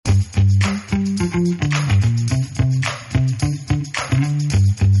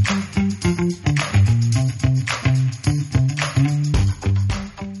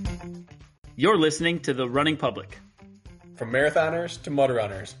listening to The Running Public. From marathoners to mud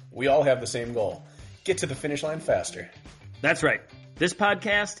runners, we all have the same goal. Get to the finish line faster. That's right. This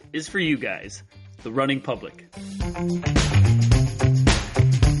podcast is for you guys, The Running Public.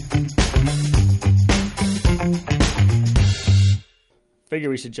 Figure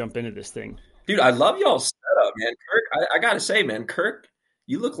we should jump into this thing. Dude, I love y'all's setup, man. Kirk, I gotta say, man, Kirk,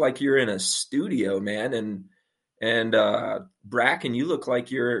 you look like you're in a studio, man, and Bracken, you look like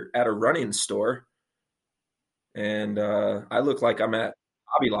you're at a running store, and I look like I'm at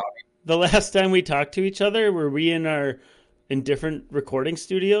Hobby Lobby. The last time we talked to each other, were we in different recording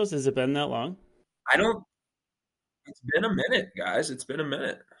studios? Has it been that long? It's been a minute, guys. It's been a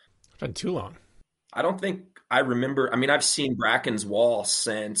minute. It's been too long. I don't think I remember. I mean, I've seen Bracken's wall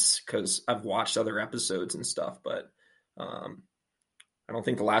since because I've watched other episodes and stuff, but I don't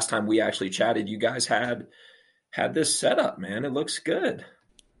think the last time we actually chatted, you guys had this setup, man. It looks good.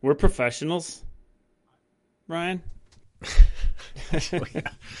 We're professionals, Ryan.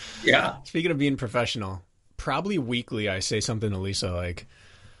 Yeah. Speaking of being professional, probably weekly I say something to Lisa like,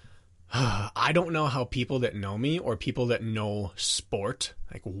 I don't know how people that know me or people that know sport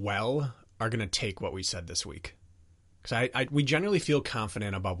like well are going to take what we said this week. Because we generally feel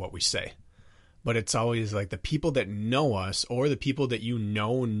confident about what we say. But it's always like the people that know us or the people that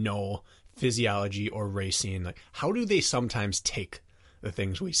know physiology or racing. Like, how do they sometimes take the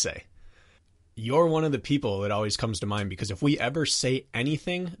things we say? You're one of the people that always comes to mind because if we ever say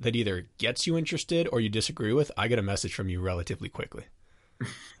anything that either gets you interested or you disagree with, I get a message from you relatively quickly.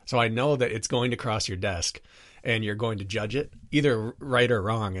 So I know that it's going to cross your desk and you're going to judge it either right or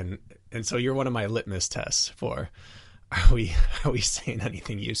wrong. And so you're one of my litmus tests for, are we saying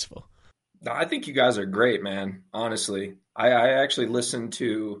anything useful? No, I think you guys are great, man. Honestly, I actually listened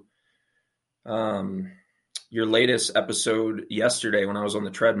to your latest episode yesterday when I was on the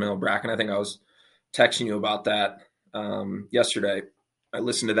treadmill, Bracken. I think I was texting you about that yesterday. I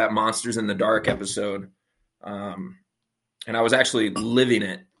listened to that Monsters in the Dark episode, and I was actually living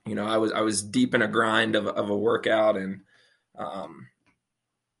it. You know, I was deep in a grind of a workout, and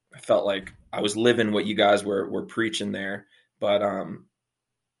I felt like I was living what you guys were preaching there. But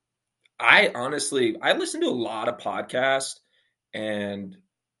I listen to a lot of podcasts, and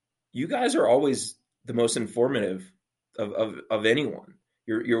you guys are always the most informative of anyone.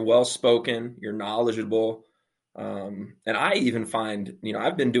 You're well spoken, you're knowledgeable, and I even find, you know,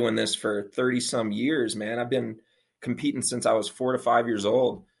 I've been doing this for 30 some years, man. I've been competing since I was 4 to 5 years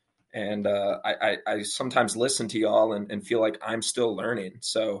old, and I sometimes listen to y'all and feel like I'm still learning.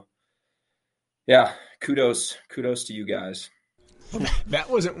 So, yeah, kudos to you guys. That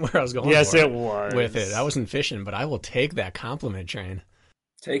wasn't where I was going. Yes, it was. With it, I wasn't fishing, but I will take that compliment train.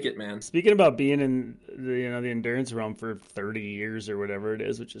 Take it, man. Speaking about being in the endurance realm for 30 years or whatever it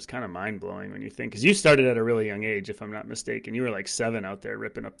is, which is kind of mind blowing when you think, because you started at a really young age, if I'm not mistaken. You were like 7 out there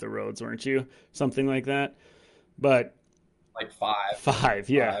ripping up the roads, weren't you? Something like that. But like 5. 5,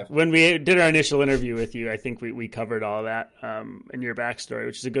 yeah. 5. When we did our initial interview with you, I think we covered all of that in your backstory,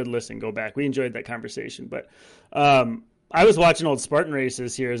 which is a good listen. Go back. We enjoyed that conversation. But I was watching old Spartan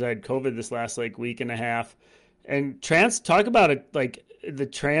races here as I had COVID this last like week and a half, and talk about it, like the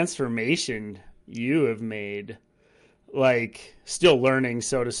transformation you have made, like still learning,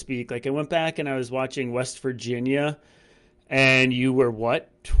 so to speak. Like I went back and I was watching West Virginia, and you were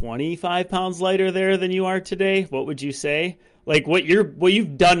 25 pounds lighter there than you are today. What would you say? Like what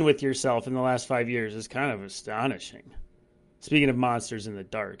you've done with yourself in the last 5 years is kind of astonishing. Speaking of Monsters in the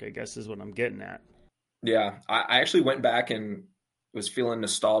Dark, I guess is what I'm getting at. Yeah, I actually went back and was feeling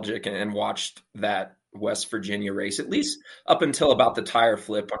nostalgic and watched that West Virginia race, at least up until about the tire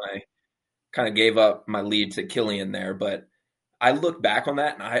flip when I kind of gave up my lead to Killian there. But I look back on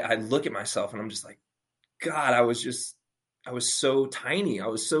that and I look at myself and I'm just like, God, I was so tiny. I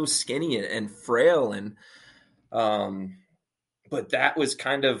was so skinny and frail. And, but that was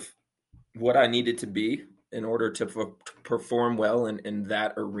kind of what I needed to be in order to perform well in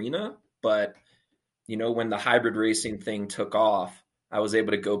that arena. But, you know, when the hybrid racing thing took off, I was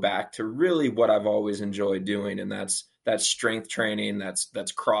able to go back to really what I've always enjoyed doing. And that's strength training.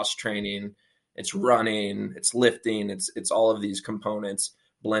 That's cross training. It's running, it's lifting. It's all of these components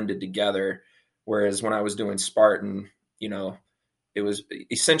blended together. Whereas when I was doing Spartan, you know, it was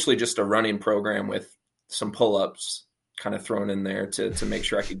essentially just a running program with some pull-ups kind of thrown in there to make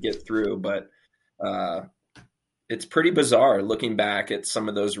sure I could get through. But it's pretty bizarre looking back at some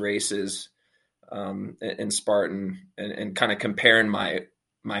of those races in Spartan and kind of comparing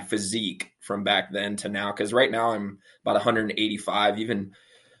my physique from back then to now. Cause right now I'm about 185, even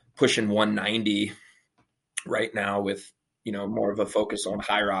pushing 190 right now with, you know, more of a focus on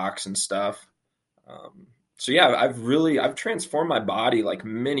high rocks and stuff. So yeah, I've transformed my body like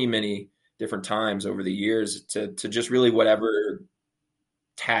many different times over the years to just really whatever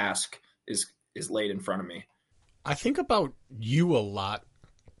task is laid in front of me. I think about you a lot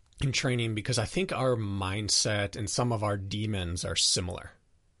in training because I think our mindset and some of our demons are similar.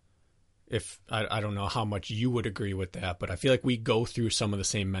 If I don't know how much you would agree with that, but I feel like we go through some of the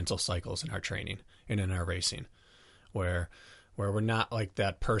same mental cycles in our training and in our racing, where we're not like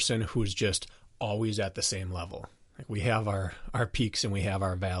that person who's just always at the same level. Like we have our peaks and we have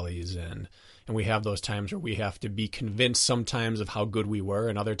our valleys, and we have those times where we have to be convinced sometimes of how good we were,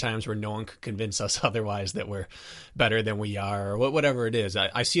 and other times where no one could convince us otherwise that we're better than we are, or whatever it is.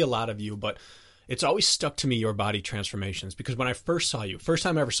 I see a lot of you, but it's always stuck to me, your body transformations, because when I first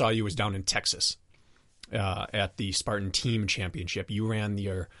time I ever saw you was down in Texas at the Spartan Team Championship. You ran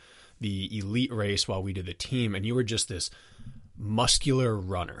the elite race while we did the team, and you were just this muscular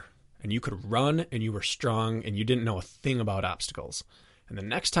runner, and you could run, and you were strong, and you didn't know a thing about obstacles. And the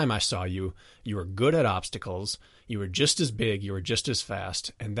next time I saw you, you were good at obstacles, you were just as big, you were just as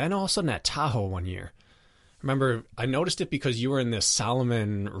fast, and then all of a sudden at Tahoe one year, remember, I noticed it because you were in this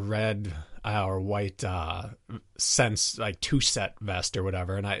Salomon red or white sense, like 2-set vest or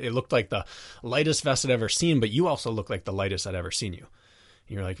whatever. And it looked like the lightest vest I'd ever seen, but you also looked like the lightest I'd ever seen you.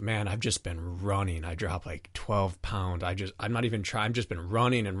 And you're like, man, I've just been running. I dropped like 12 pounds. I'm not even trying. I've just been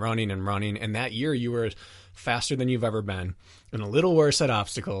running and running and running. And that year you were faster than you've ever been and a little worse at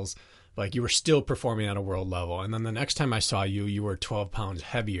obstacles. Like you were still performing at a world level. And then the next time I saw you, you were 12 pounds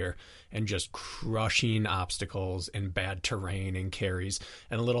heavier and just crushing obstacles and bad terrain and carries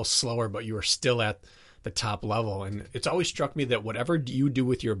and a little slower, but you were still at the top level. And it's always struck me that whatever you do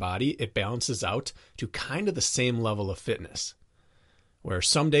with your body, it balances out to kind of the same level of fitness, where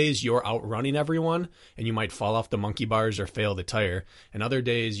some days you're outrunning everyone and you might fall off the monkey bars or fail the tire. And other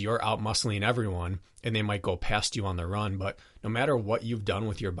days you're out muscling everyone and they might go past you on the run. But no matter what you've done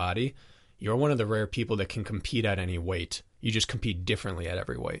with your body, you're one of the rare people that can compete at any weight. You just compete differently at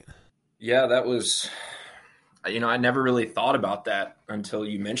every weight. Yeah, that was, I never really thought about that until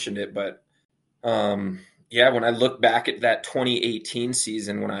you mentioned it. But yeah, when I look back at that 2018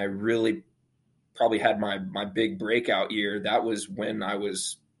 season, when I really probably had my big breakout year, that was when I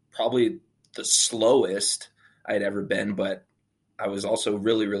was probably the slowest I'd ever been, but I was also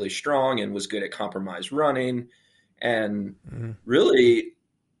really, really strong and was good at compromise running. And really,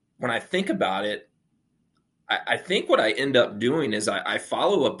 when I think about it, I think what I end up doing is I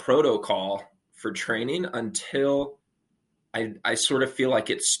follow a protocol for training until I sort of feel like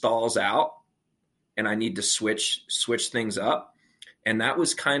it stalls out and I need to switch things up. And that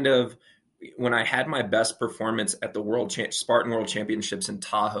was kind of when I had my best performance at the Spartan World Championships in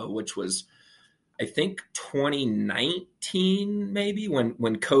Tahoe, which was, I think, 2019, maybe,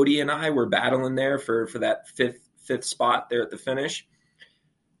 when Cody and I were battling there for that fifth spot there at the finish.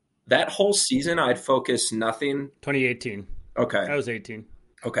 That whole season, I'd focused nothing. 2018. Okay. I was 18.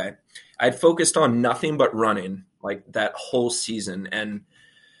 Okay. I'd focused on nothing but running, like that whole season. And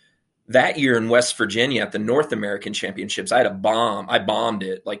that year in West Virginia at the North American Championships, I had a bomb. I bombed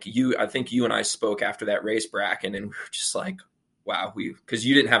it. Like I think you and I spoke after that race, Bracken, and we were just like, wow, because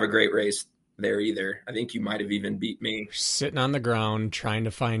you didn't have a great race there either. I think you might have even beat me. Sitting on the ground, trying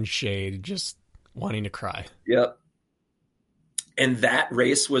to find shade, just wanting to cry. Yep. And that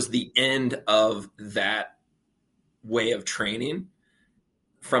race was the end of that way of training.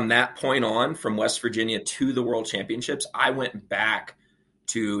 From that point on, from West Virginia to the World Championships, I went back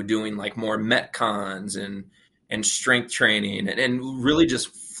to doing like more Metcons and strength training and really just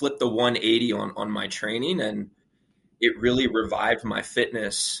flipped the 180 on my training. And it really revived my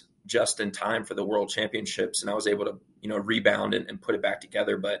fitness just in time for the World Championships. And I was able to, rebound and put it back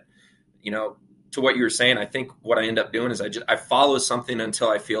together. But, to what you were saying, I think what I end up doing is I follow something until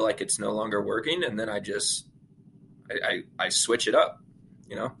I feel like it's no longer working. And then I switch it up,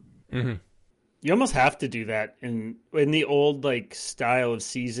 Mm-hmm. You almost have to do that in the old style of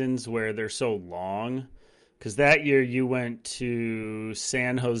seasons where they're so long. Because that year you went to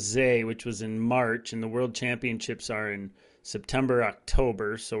San Jose, which was in March, and the World Championships are in September,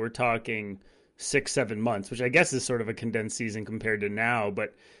 October. So we're talking 6-7 months, which I guess is sort of a condensed season compared to now.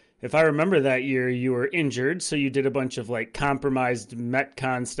 But if I remember that year, you were injured, so you did a bunch of compromised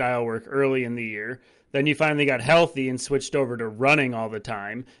Metcon style work early in the year. Then you finally got healthy and switched over to running all the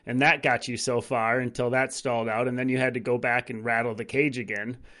time, and that got you so far until that stalled out, and then you had to go back and rattle the cage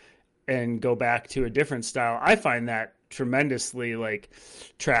again and go back to a different style. I find that tremendously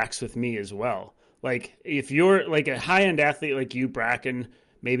tracks with me as well. If you're a high-end athlete like you, Bracken,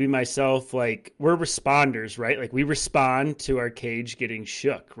 maybe myself, we're responders, right? We respond to our cage getting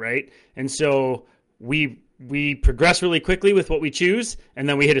shook, right? And so we progress really quickly with what we choose, and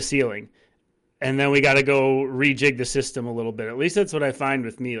then we hit a ceiling. And then we got to go rejig the system a little bit. At least that's what I find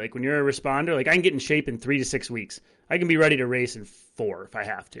with me. Like when you're a responder, like I can get in shape in 3 to 6 weeks. I can be ready to race in 4 if I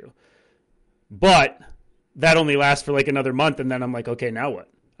have to. But that only lasts for like another month, and then I'm like, okay, now what?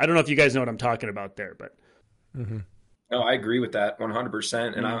 I don't know if you guys know what I'm talking about there, but. Mm-hmm. No, I agree with that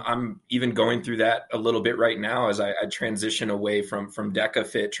 100%. And I'm even going through that a little bit right now as I transition away from Deca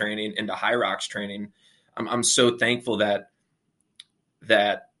Fit training into High Rocks training. I'm so thankful that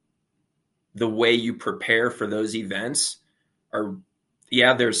the way you prepare for those events are,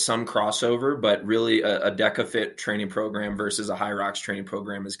 there's some crossover, but really a Deca Fit training program versus a High Rocks training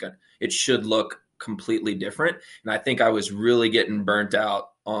program it should look completely different. And I think I was really getting burnt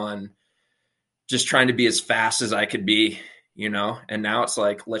out on just trying to be as fast as I could be, and now it's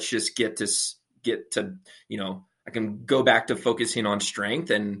like, let's just get to, I can go back to focusing on strength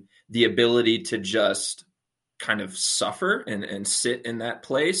and the ability to just kind of suffer and sit in that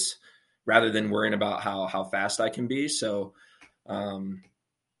place rather than worrying about how fast I can be. So I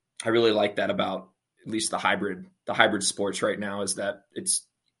really like that about at least the hybrid sports right now, is that it's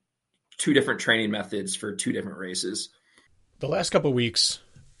 2 different training methods for 2 different races. The last couple of weeks,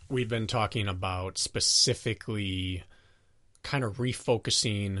 we've been talking about specifically kind of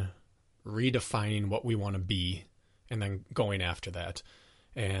refocusing, redefining what we want to be, and then going after that.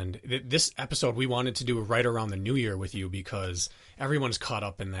 And this episode we wanted to do right around the new year with you because everyone's caught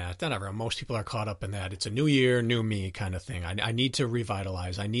up in that. Not everyone, most people are caught up in that. It's a new year, new me kind of thing. I need to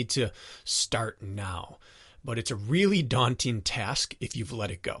revitalize. I need to start now. But it's a really daunting task if you've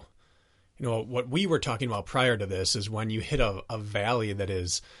let it go. What we were talking about prior to this is when you hit a valley that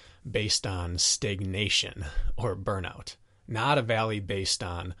is based on stagnation or burnout, not a valley based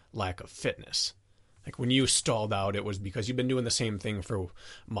on lack of fitness. Like when you stalled out, it was because you've been doing the same thing for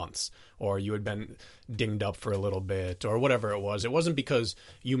months, or you had been dinged up for a little bit, or whatever it was. It wasn't because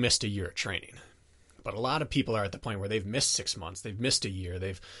you missed a year of training. But a lot of people are at the point where they've missed 6 months, they've missed a year,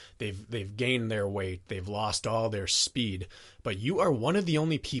 they've gained their weight, they've lost all their speed. But you are one of the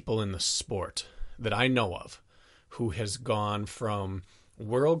only people in the sport that I know of who has gone from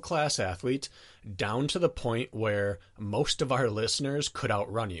world-class athlete down to the point where most of our listeners could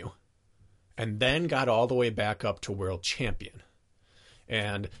outrun you, and then got all the way back up to world champion.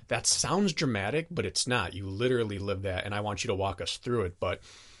 And that sounds dramatic, but it's not. You literally live that, and I want you to walk us through it. But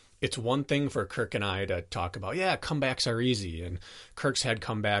it's one thing for Kirk and I to talk about, comebacks are easy, and Kirk's had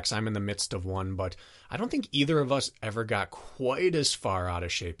comebacks. I'm in the midst of one, but I don't think either of us ever got quite as far out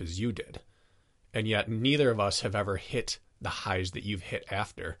of shape as you did. And yet neither of us have ever hit the highs that you've hit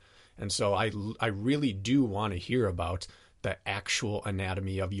after. And so I really do want to hear about the actual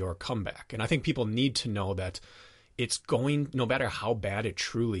anatomy of your comeback. And I think people need to know that it's going, no matter how bad it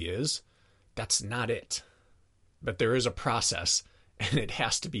truly is, that's not it. But there is a process, and it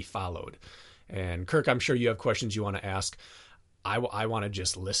has to be followed. And Kirk, I'm sure you have questions you want to ask. I want to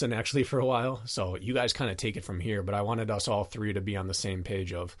just listen actually for a while. So you guys kind of take it from here, but I wanted us all 3 to be on the same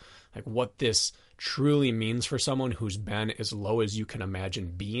page of like what this truly means for someone who's been as low as you can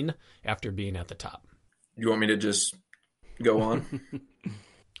imagine being after being at the top. You want me to just go on?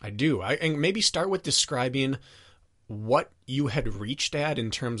 I do. And maybe start with describing what you had reached at in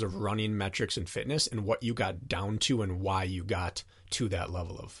terms of running metrics and fitness, and what you got down to and why you got to that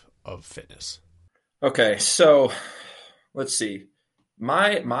level of fitness. Okay, so let's see.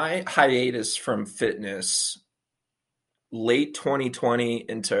 My hiatus from fitness, late 2020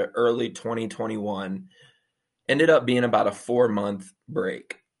 into early 2021, ended up being about a 4-month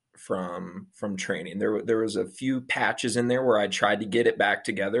break from training. There was a few patches in there where I tried to get it back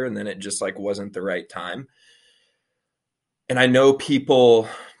together, and then it just like wasn't the right time. And I know people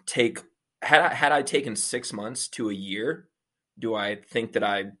had I taken 6 months to a year, do I think that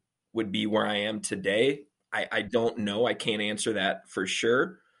I would be where I am today? I don't know. I can't answer that for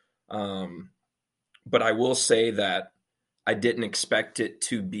sure. But I will say that I didn't expect it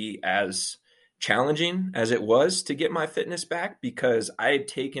to be as challenging as it was to get my fitness back, because I had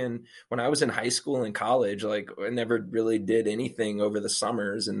taken, when I was in high school and college, like I never really did anything over the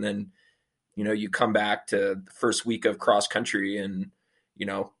summers. And then, you come back to the first week of cross country and,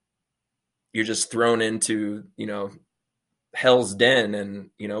 you're just thrown into, hell's den. And,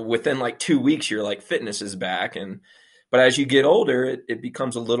 within like 2 weeks, you're like, fitness is back. But as you get older, it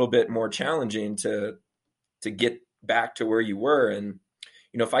becomes a little bit more challenging to get back to where you were. And,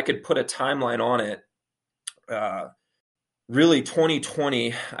 if I could put a timeline on it, really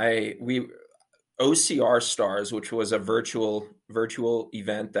 2020, OCR Stars, which was a virtual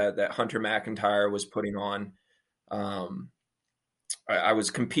event that Hunter McIntyre was putting on. I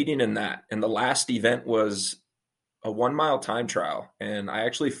was competing in that. And the last event was a 1 mile time trial. And I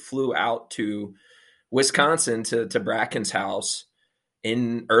actually flew out to Wisconsin to Bracken's house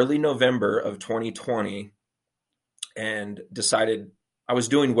in early November of 2020 and decided I was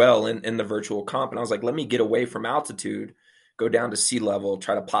doing well in the virtual comp. And I was like, let me get away from altitude, go down to sea level,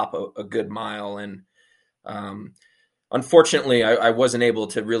 try to pop a good mile. And unfortunately, I wasn't able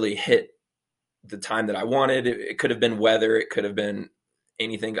to really hit the time that I wanted. It could have been weather. It could have been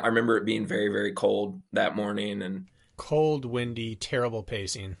anything. I remember it being very, very cold that morning and cold, windy, terrible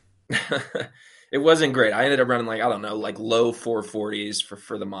pacing. It wasn't great. I ended up running like, I don't know, like low 440s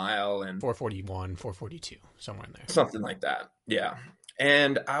for the mile and 441, 442, somewhere in there. Something like that. Yeah.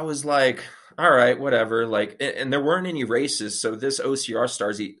 And I was like, all right, whatever. Like, and there weren't any races. So this OCR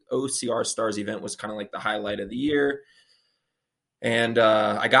Stars event was kind of like the highlight of the year. And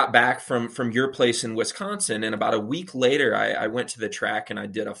I got back from your place in Wisconsin, and about a week later, I went to the track and I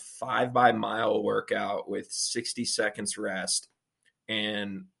did a 5 by mile workout with 60 seconds rest,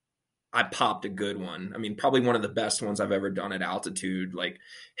 and I popped a good one. I mean, probably one of the best ones I've ever done at altitude, like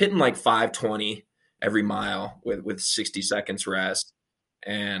hitting like 520 every mile with 60 seconds rest,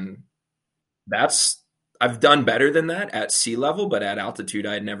 and I've done better than that at sea level, but at altitude,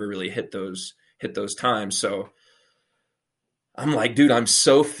 I had never really hit those times. So I'm like, dude, I'm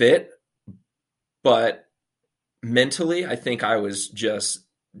so fit, but mentally, I think I was just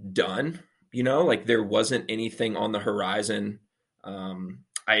done. Like there wasn't anything on the horizon.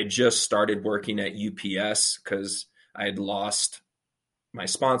 I had just started working at UPS because I had lost my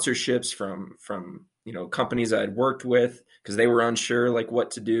sponsorships from companies I had worked with because they were unsure like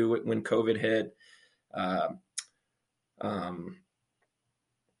what to do when COVID hit. It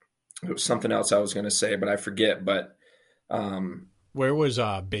was something else I was going to say, but I forget. But where was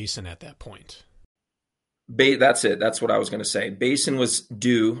Basin at that point? That's it. That's what I was going to say. Basin was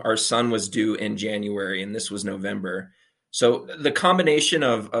due. Our son was due in January, and this was November. So the combination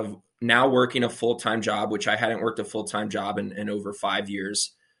of now working a full-time job, which I hadn't worked a full-time job in over 5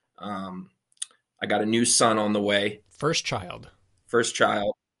 years. I got a new son on the way. First child.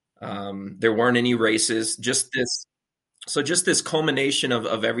 There weren't any races. Just this culmination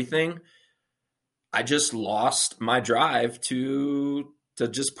of everything. I just lost my drive to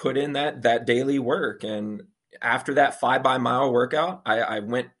just put in that daily work. And after that 5 by mile workout, I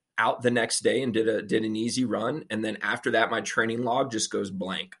went out the next day and did an easy run. And then after that, my training log just goes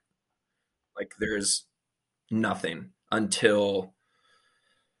blank. Like there's nothing until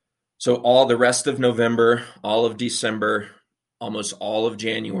so all the rest of November, all of December, almost all of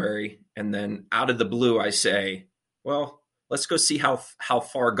January. And then out of the blue, I say, well, let's go see how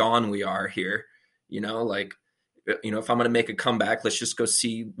far gone we are here. Like, if I'm going to make a comeback, let's just go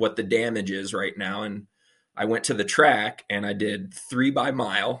see what the damage is right now. And I went to the track and I did 3 by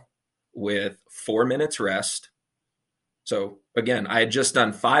mile with 4 minutes rest. So again, I had just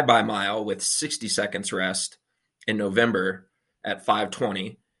done 5 by mile with 60 seconds rest in November at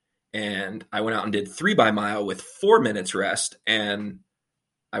 5:20. And I went out and did 3 by mile with 4 minutes rest. And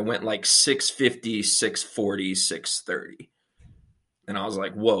I went like 6:50, 6:40, 6:30. And I was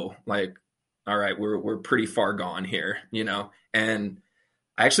like, whoa, like, all right, we're pretty far gone here, and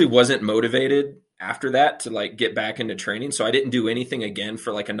I actually wasn't motivated after that to like get back into training. So I didn't do anything again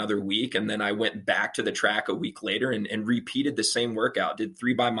for like another week. And then I went back to the track a week later and repeated the same workout, did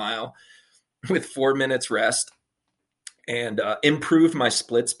 3 by mile with 4 minutes rest and improved my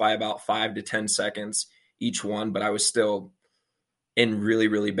splits by about 5 to 10 seconds each one. But I was still in really,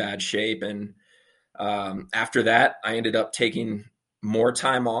 really bad shape. And after that, I ended up taking more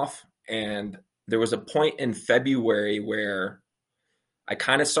time off. And there was a point in February where I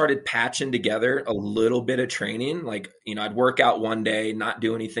kind of started patching together a little bit of training. Like, I'd work out one day, not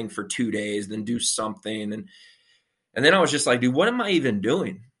do anything for 2 days, then do something. And then I was just like, dude, what am I even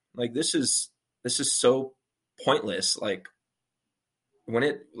doing? Like, this is so pointless. Like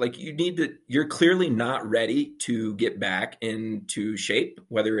you're clearly not ready to get back into shape,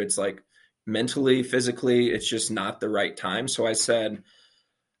 whether it's like mentally, physically, it's just not the right time. So I said,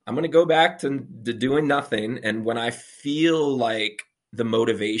 I'm going to go back to doing nothing. And when I feel like the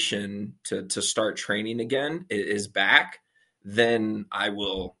motivation to start training again is back, then I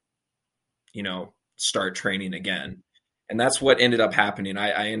will, start training again. And that's what ended up happening.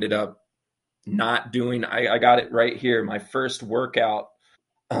 I ended up not doing, I got it right here. My first workout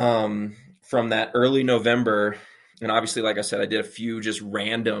from that early November. And obviously, like I said, I did a few just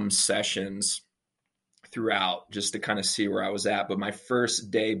random sessions throughout just to kind of see where I was at. But my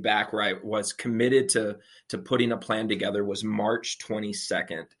first day back where I was committed to putting a plan together was March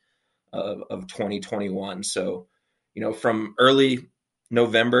 22nd of 2021. So from early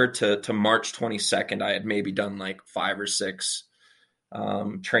November to March 22nd, I had maybe done like 5 or 6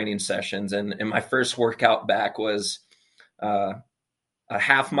 training sessions. And my first workout back was a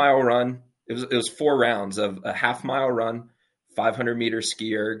half-mile run. It was 4 rounds of a half-mile run, 500-meter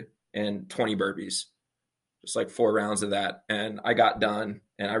ski erg, and 20 burpees. Just like 4 rounds of that. And I got done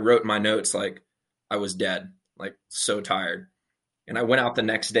and I wrote in my notes like I was dead, like so tired. And I went out the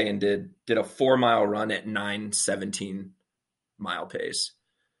next day and did a 4-mile run at 9:17 mile pace.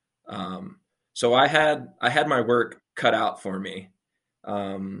 So I had my work cut out for me.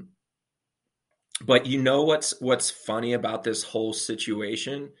 Um, but what's funny about this whole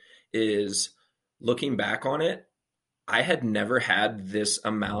situation is looking back on it, I had never had this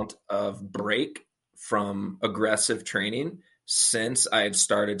amount of break from aggressive training since I had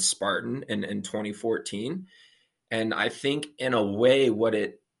started Spartan in 2014. And I think in a way, what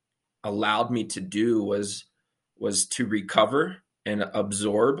it allowed me to do was to recover and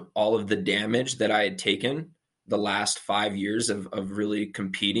absorb all of the damage that I had taken the last 5 years of really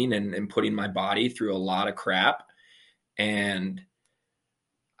competing and putting my body through a lot of crap. And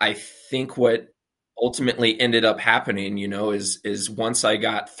I think what ultimately ended up happening, is once I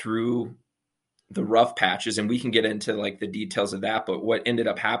got through the rough patches, and we can get into like the details of that, but what ended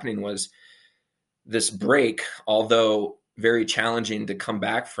up happening was this break, although very challenging to come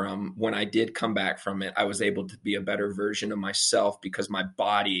back from, when I did come back from it, I was able to be a better version of myself because my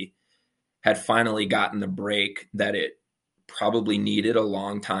body had finally gotten the break that it probably needed a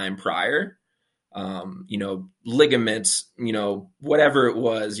long time prior. Ligaments, whatever it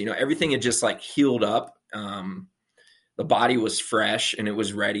was, everything had just like healed up. The body was fresh and it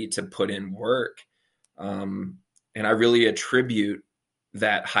was ready to put in work. And I really attribute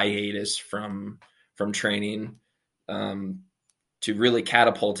that hiatus from training to really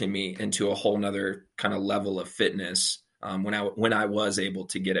catapulting me into a whole nother kind of level of fitness when I was able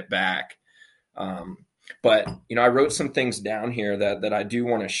to get it back. But I wrote some things down here that I do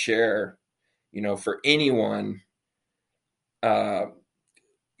want to share, for anyone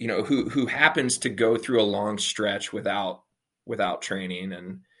who happens to go through a long stretch without training,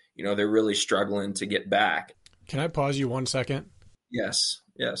 and they're really struggling to get back. Can I pause you 1 second? Yes.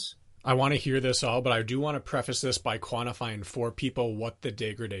 I want to hear this all, but I do want to preface this by quantifying for people what the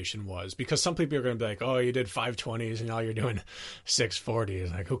degradation was, because some people are going to be like, oh, you did 520s and now you're doing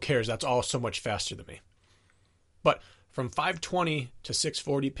 640s. Like, who cares? That's all so much faster than me. But from 520 to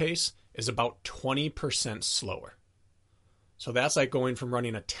 640 pace is about 20% slower. So that's like going from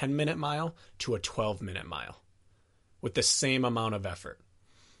running a 10-minute mile to a 12-minute mile with the same amount of effort.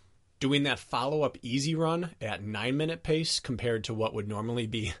 Doing that follow-up easy run at 9-minute pace compared to what would normally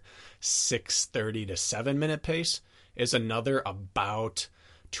be 6:30 to 7-minute pace is another about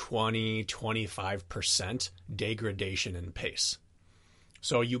 20-25% degradation in pace.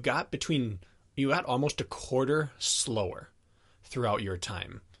 So you got almost a quarter slower throughout your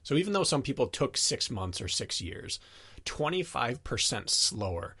time. So even though some people took 6 months or 6 years, 25%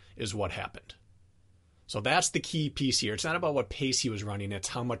 slower is what happened. So that's the key piece here. It's not about what pace he was running, it's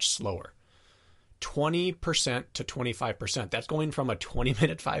how much slower. 20% to 25%. That's going from a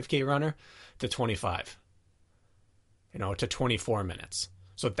 20-minute 5K runner to 25, to 24 minutes.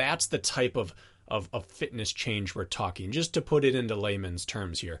 So that's the type of fitness change we're talking. Just to put it into layman's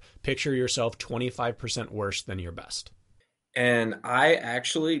terms here, picture yourself 25% worse than your best. And I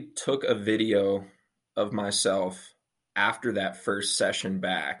actually took a video of myself after that first session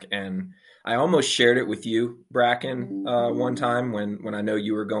back, and I almost shared it with you, Bracken, one time when I know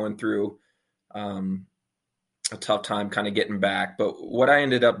you were going through a tough time kind of getting back. But what I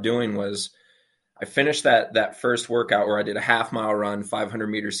ended up doing was I finished that first workout where I did a half-mile run,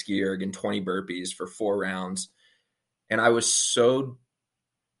 500-meter ski erg, and 20 burpees for 4 rounds. And I was so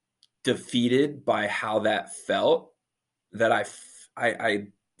defeated by how that felt that I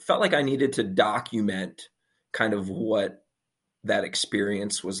felt like I needed to document kind of what that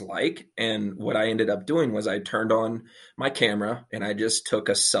experience was like. And what I ended up doing was I turned on my camera and I just took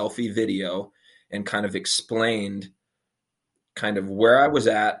a selfie video and kind of explained kind of where I was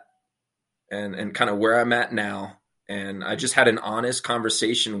at and kind of where I'm at now. And I just had an honest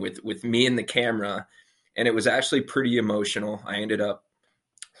conversation with me and the camera, and it was actually pretty emotional. I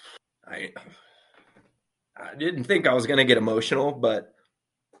didn't think I was going to get emotional, but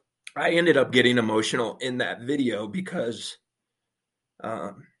I ended up getting emotional in that video because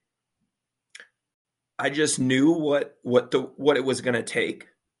I just knew what it was going to take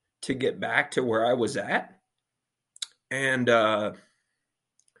to get back to where I was at, and I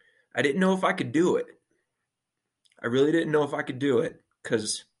didn't know if I could do it. I really didn't know if I could do it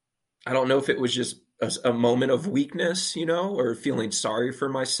because I don't know if it was just a moment of weakness, you know, or feeling sorry for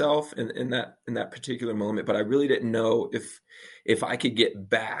myself in that particular moment. But I really didn't know if I could get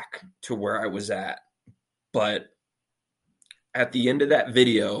back to where I was at. But at the end of that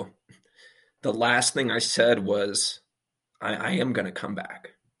video, the last thing I said was, I am going to come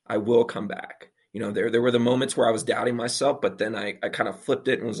back. I will come back. You know, there were the moments where I was doubting myself, but then I kind of flipped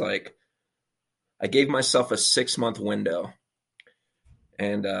it and was like, I gave myself a 6-month window.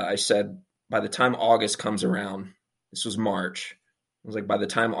 And I said, by the time August comes around, this was March. I was like, by the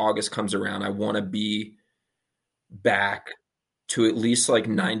time August comes around, I want to be back to at least like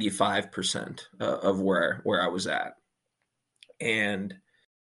 95% of where I was at. And,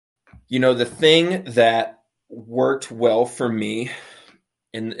 you know, the thing that worked well for me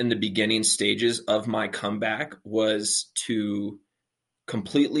in the beginning stages of my comeback was to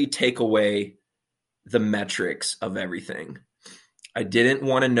completely take away the metrics of everything. I didn't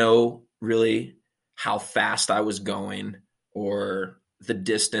want to know really how fast I was going or the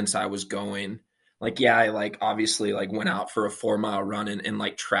distance I was going. Like, yeah, I like obviously like went out for a 4-mile run and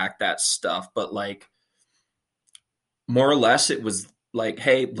like tracked that stuff, but like more or less it was like,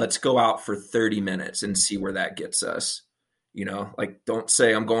 hey, let's go out for 30 minutes and see where that gets us. You know, like don't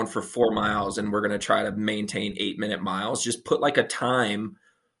say I'm going for 4 miles and we're going to try to maintain 8-minute miles. Just put like a time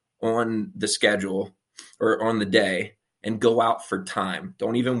on the schedule or on the day and go out for time.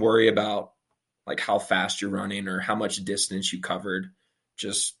 Don't even worry about like how fast you're running or how much distance you covered.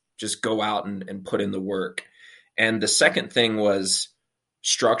 Just go out and put in the work. And the second thing was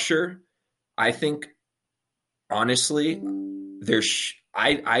structure. I think honestly,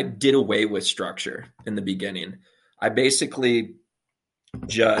 I did away with structure in the beginning. I basically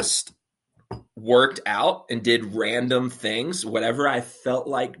just worked out and did random things, whatever I felt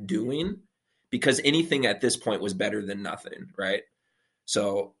like doing, because anything at this point was better than nothing, right?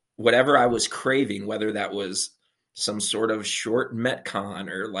 So whatever I was craving, whether that was some sort of short Metcon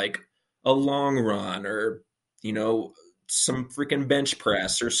or like a long run or, you know, some freaking bench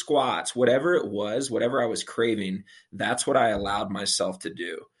press or squats, whatever it was, whatever I was craving, that's what I allowed myself to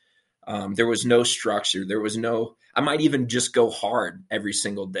do. There was no structure. I might even just go hard every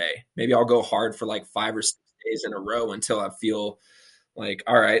single day. Maybe I'll go hard for like 5 or 6 days in a row until I feel like,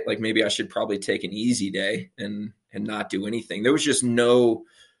 all right, like maybe I should probably take an easy day and not do anything. There was no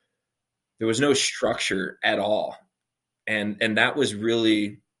structure at all. And that was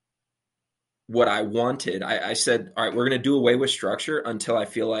really what I wanted. I said, all right, we're going to do away with structure until I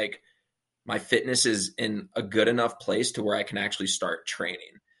feel like my fitness is in a good enough place to where I can actually start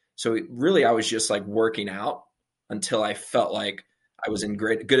training. So really, I was just like working out until I felt like I was in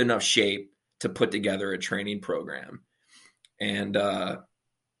good enough shape to put together a training program. And I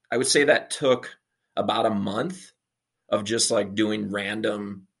would say that took about a month of just like doing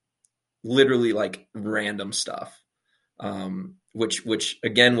literally like random stuff, which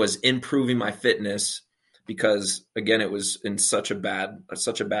again was improving my fitness because again it was in such a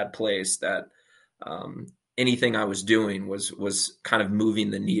bad place that anything I was doing was kind of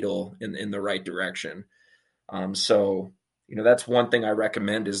moving the needle in the right direction. So you know that's one thing I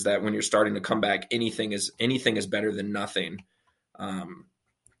recommend is that when you're starting to come back, anything is better than nothing,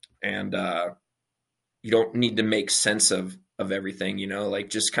 and you don't need to make sense of everything. You know, like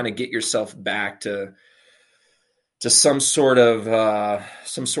just kind of get yourself back to some sort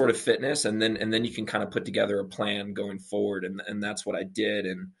of fitness, and then you can kind of put together a plan going forward, and that's what I did.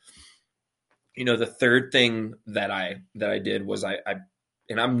 And you know the third thing that I did was I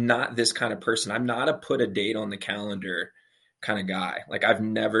and I'm not this kind of person. I'm not a put a date on the calendar kind of guy. Like I've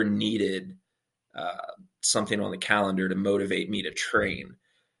never needed something on the calendar to motivate me to train,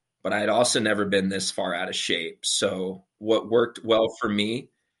 but I had also never been this far out of shape. So what worked well for me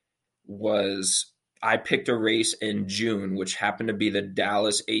was I picked a race in June, which happened to be the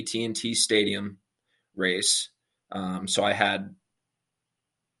Dallas AT&T Stadium race. So I had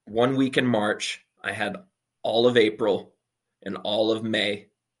 1 week in March, I had all of April and all of May,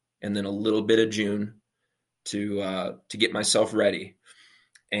 and then a little bit of June to get myself ready.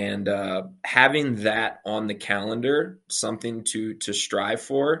 And having that on the calendar, something to strive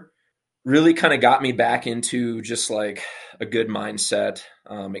for, really kind of got me back into just like a good mindset.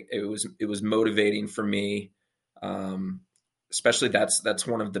 It was motivating for me. Especially that's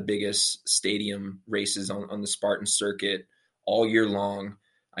one of the biggest stadium races on the Spartan circuit all year long.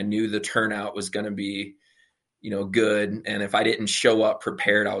 I knew the turnout was going to be, you know, good. And if I didn't show up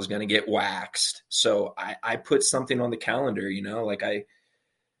prepared, I was going to get waxed. So I put something on the calendar, you know, like I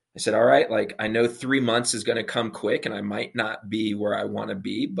said, all right, like I know 3 months is going to come quick and I might not be where I want to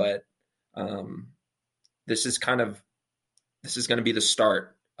be, but this is going to be the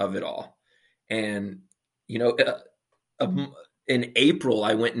start of it all. And, you know, in April,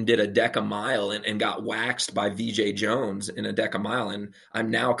 I went and did a deca mile and got waxed by VJ Jones in a deca mile. And I'm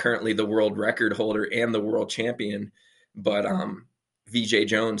now currently the world record holder and the world champion. But VJ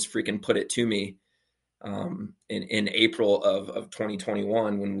Jones freaking put it to me in April of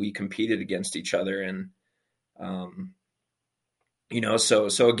 2021 when we competed against each other. And, you know,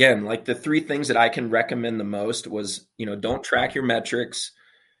 so again, like the three things that I can recommend the most was, you know, don't track your metrics,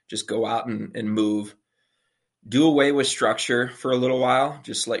 just go out and move. Do away with structure for a little while.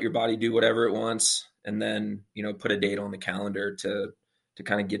 Just let your body do whatever it wants, and then, you know, put a date on the calendar to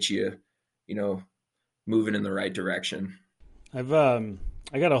kind of get you, you know, moving in the right direction. I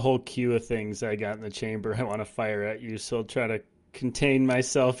got a whole queue of things I got in the chamber I want to fire at you, so I'll try to contain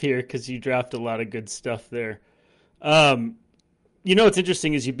myself here because you dropped a lot of good stuff there. You know what's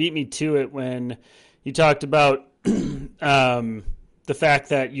interesting is you beat me to it when you talked about the fact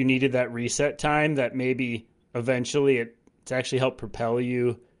that you needed that reset time, that maybe eventually it's actually helped propel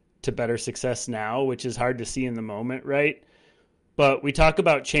you to better success now, which is hard to see in the moment, right? But we talk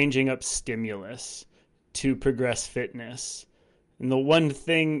about changing up stimulus to progress fitness. And the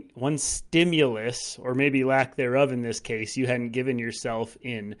one stimulus, or maybe lack thereof in this case, you hadn't given yourself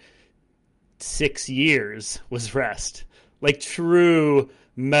in 6 years was rest. Like true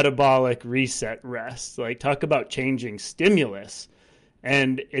metabolic reset rest. Like talk about changing stimulus.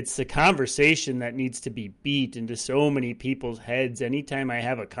 And it's a conversation that needs to be beat into so many people's heads. Anytime I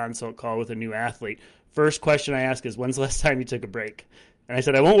have a consult call with a new athlete, first question I ask is, when's the last time you took a break? And I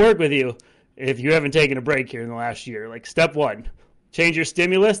said, I won't work with you if you haven't taken a break here in the last year. Like step one, change your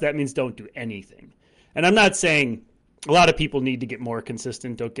stimulus. That means don't do anything. And I'm not saying a lot of people need to get more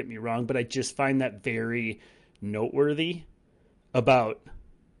consistent, don't get me wrong, but I just find that very noteworthy about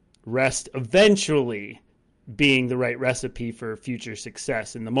rest eventually being the right recipe for future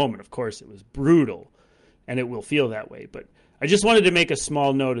success. In the moment, of course, it was brutal and it will feel that way. But I just wanted to make a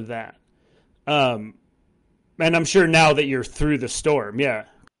small note of that. And I'm sure now that you're through the storm. Yeah.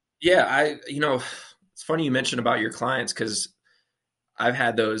 Yeah. It's funny you mentioned about your clients, because I've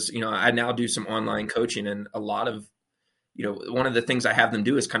had those, you know, I now do some online coaching, and a lot of, you know, one of the things I have them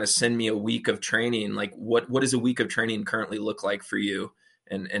do is kind of send me a week of training. Like what does a week of training currently look like for you?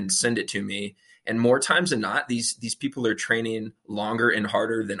 And send it to me. And more times than not, these people are training longer and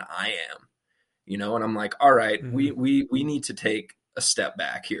harder than I am, you know? And I'm like, all right, we need to take a step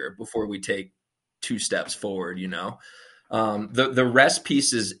back here before we take 2 steps forward, you know? The rest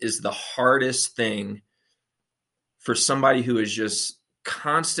piece is the hardest thing for somebody who is just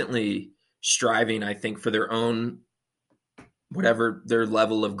constantly striving, I think, for their own, whatever their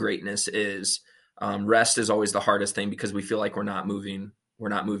level of greatness is. Rest is always the hardest thing because we feel like we're not moving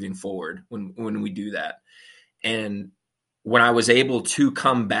forward when we do that. And when I was able to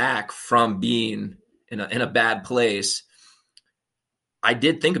come back from being in a bad place, I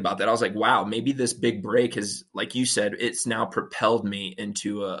did think about that. I was like, wow, maybe this big break has, like you said, it's now propelled me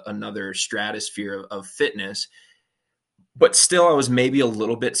into another stratosphere of fitness. But still, I was maybe a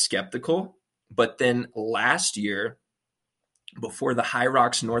little bit skeptical. But then last year, before the High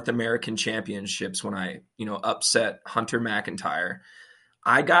Rocks North American Championships, when I, you know, upset Hunter McIntyre,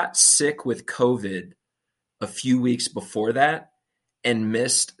 I got sick with COVID a few weeks before that and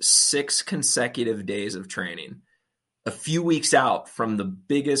missed 6 consecutive days of training. A few weeks out from the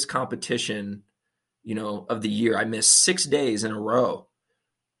biggest competition, you know, of the year, I missed 6 days in a row.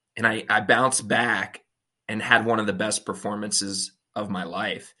 And I bounced back and had one of the best performances of my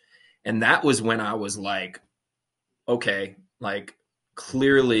life. And that was when I was like, okay, like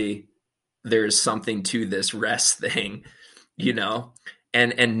clearly there's something to this rest thing, you know?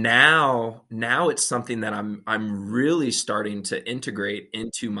 And now it's something that I'm really starting to integrate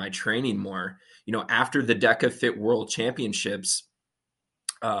into my training more. You know, after the DECA Fit World Championships,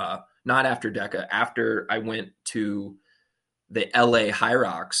 not after DECA, after I went to the LA High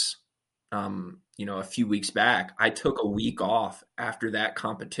Rocks, you know, a few weeks back, I took a week off after that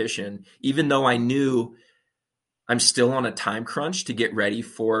competition, even though I knew I'm still on a time crunch to get ready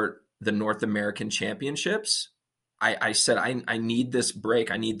for the North American Championships. I said, I need this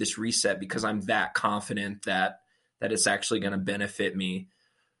break. I need this reset because I'm that confident that it's actually going to benefit me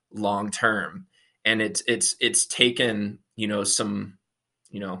long term. And it's taken, you know, some,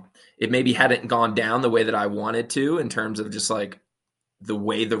 you know, it maybe hadn't gone down the way that I wanted to in terms of just like the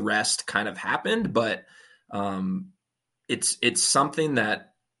way the rest kind of happened. But it's something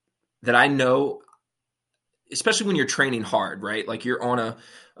that I know, especially when you're training hard, right? Like you're on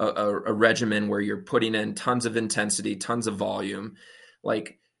a regimen where you're putting in tons of intensity, tons of volume.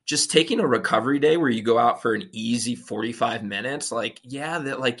 Like just taking a recovery day where you go out for an easy 45 minutes,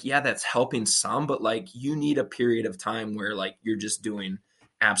 that's helping some, but like you need a period of time where like you're just doing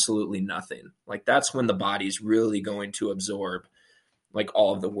absolutely nothing. Like that's when the body's really going to absorb like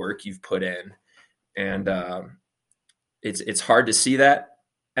all of the work you've put in. And it's hard to see that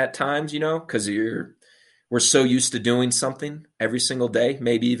at times, because we're so used to doing something every single day,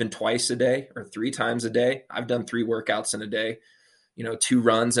 maybe even twice a day or 3 times a day. I've done 3 workouts in a day, 2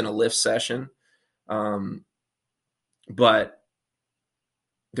 runs and a lift session. But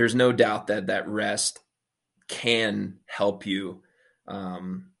there's no doubt that rest can help you.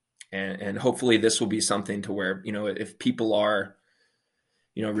 And hopefully this will be something to where, if people are,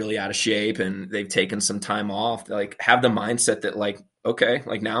 really out of shape and they've taken some time off, like have the mindset that like, okay,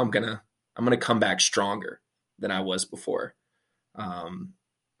 like now I'm going to come back stronger than I was before.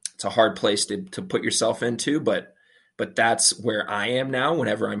 It's a hard place to put yourself into, but that's where I am now.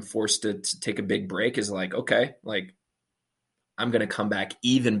 Whenever I'm forced to take a big break is like, okay, like I'm going to come back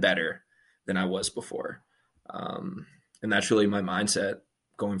even better than I was before. And that's really my mindset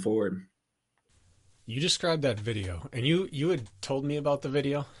going forward. You described that video, and you had told me about the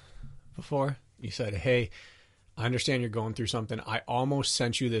video before. You said, hey, I understand you're going through something. I almost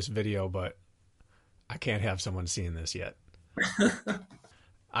sent you this video, but I can't have someone seeing this yet.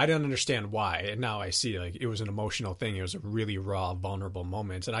 I didn't understand why, and now I see like it was an emotional thing. It was a really raw, vulnerable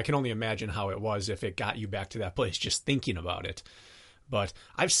moment, and I can only imagine how it was if it got you back to that place just thinking about it. But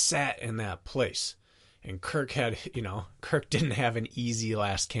I've sat in that place, and Kirk didn't have an easy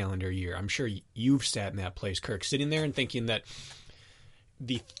last calendar year. I'm sure you've sat in that place, Kirk, sitting there and thinking that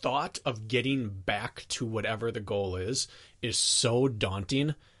the thought of getting back to whatever the goal is so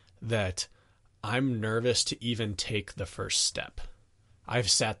daunting that I'm nervous to even take the first step. I've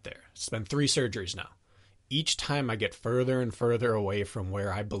sat there. It's been 3 surgeries now. Each time I get further and further away from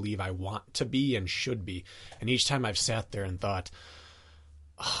where I believe I want to be and should be. And each time I've sat there and thought,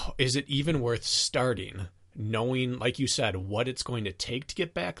 oh, is it even worth starting, knowing, like you said, what it's going to take to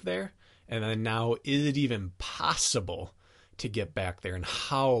get back there? And then now, is it even possible to get back there? And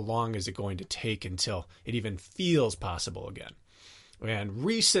how long is it going to take until it even feels possible again? And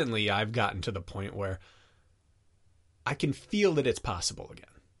recently I've gotten to the point where I can feel that it's possible again.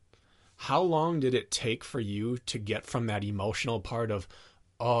 How long did it take for you to get from that emotional part of,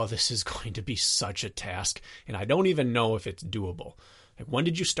 oh, this is going to be such a task, and I don't even know if it's doable? Like, when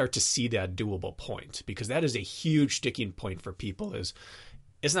did you start to see that doable point? Because that is a huge sticking point for people, is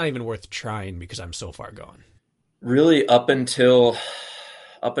it's not even worth trying because I'm so far gone. Really up until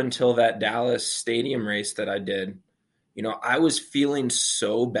that Dallas stadium race that I did, I was feeling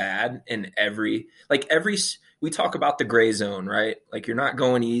so bad in every, we talk about the gray zone, right? Like you're not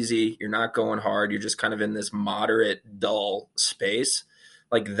going easy, you're not going hard, you're just kind of in this moderate, dull space.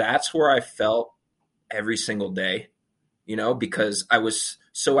 Like that's where I felt every single day, because I was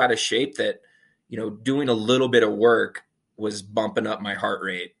so out of shape that, doing a little bit of work was bumping up my heart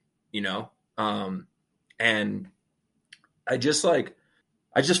rate, and I just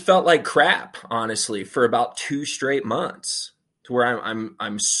felt like crap, honestly, for about 2 straight months, to where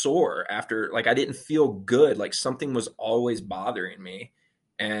I'm sore after, like I didn't feel good, like something was always bothering me.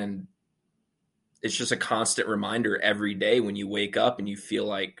 And it's just a constant reminder every day when you wake up and you feel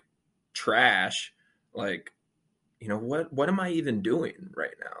like trash, like, what am I even doing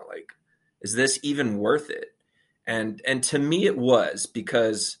right now? Like, is this even worth it? And to me it was,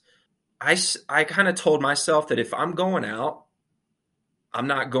 because I kind of told myself that if I'm going out, I'm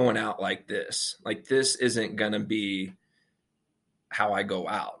not going out like this. Like this isn't going to be how I go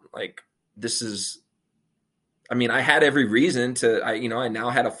out. Like this is, I had every reason to, I now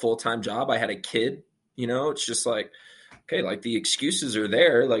had a full-time job. I had a kid, it's just like, okay, like the excuses are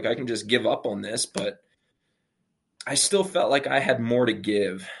there. Like I can just give up on this, but I still felt like I had more to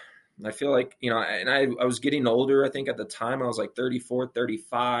give. I feel like, and I was getting older. I think at the time I was like 34,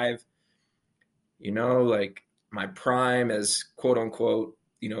 35, like my prime as quote unquote,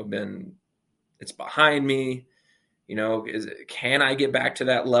 it's behind me, can I get back to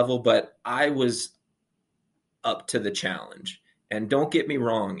that level? But I was up to the challenge. And don't get me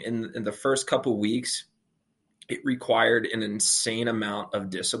wrong, in the first couple weeks, it required an insane amount of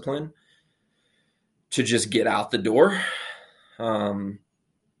discipline to just get out the door.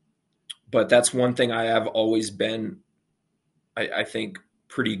 But that's one thing I have always been, I think,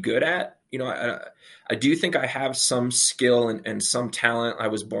 pretty good at. I do think I have some skill and some talent. I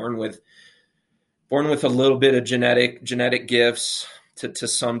was born with a little bit of genetic gifts to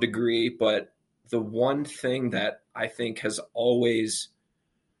some degree, but the one thing that I think has always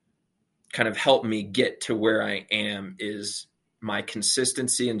kind of helped me get to where I am is my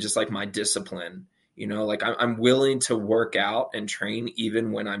consistency and just like my discipline. You know, like I'm willing to work out and train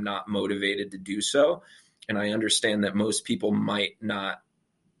even when I'm not motivated to do so. And I understand that most people might not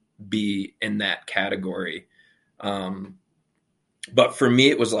be in that category. But for me,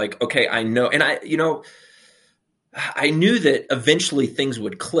 it was like, okay, I know. And I knew that eventually things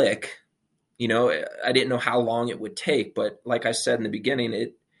would click. You know, I didn't know how long it would take, but like I said in the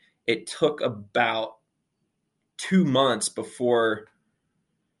beginning, it took about 2 months before,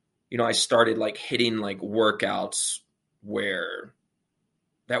 I started like hitting like workouts where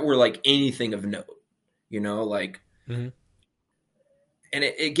that were like anything of note, like, Mm-hmm. and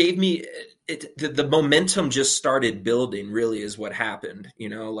it gave me the momentum just started building, really is what happened.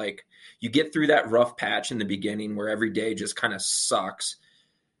 Like you get through that rough patch in the beginning where every day just kind of sucks,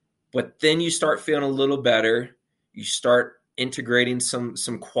 but then you start feeling a little better. You start integrating some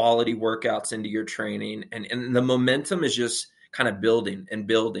quality workouts into your training, and the momentum is just kind of building and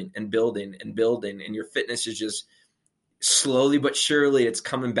building and building and building, and your fitness is just slowly but surely it's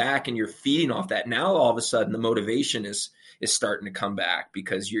coming back, and you're feeding off that. Now all of a sudden the motivation is starting to come back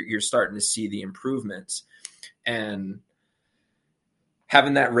because you're starting to see the improvements. And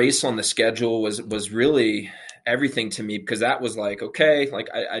having that race on the schedule was really everything to me, because that was like, okay, like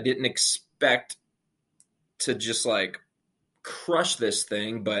I didn't expect to just like crush this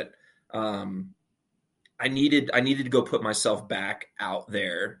thing, but I needed to go put myself back out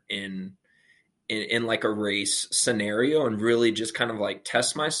there in like a race scenario and really just kind of like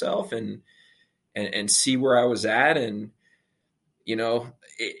test myself and see where I was at. And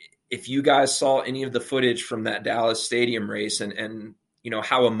if you guys saw any of the footage from that Dallas Stadium race and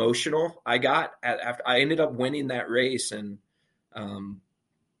how emotional I got after I ended up winning that race, and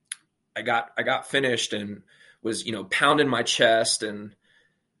I got finished and was pounding my chest and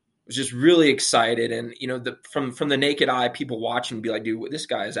was just really excited. And from the naked eye, people watching be like, dude, this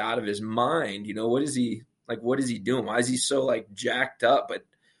guy is out of his mind. What is he doing? Why is he so like jacked up? But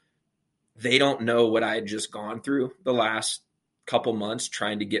they don't know what I had just gone through the last couple months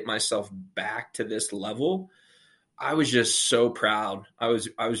trying to get myself back to this level. I was just so proud. I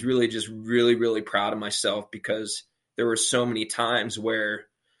was really just really, really proud of myself, because there were so many times where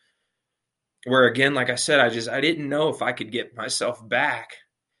again, like I said, I didn't know if I could get myself back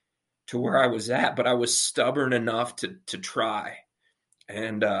to where I was at, but I was stubborn enough to try.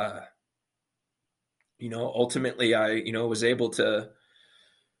 And, ultimately I, was able to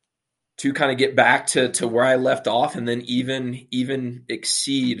kind of get back to where I left off, and then even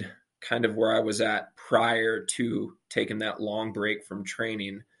exceed kind of where I was at prior to taking that long break from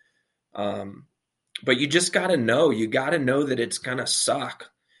training. But you just got to know that it's going to suck.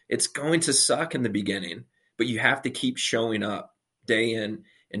 It's going to suck in the beginning, but you have to keep showing up day in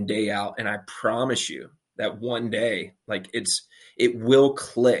and day out. And I promise you that one day, like it will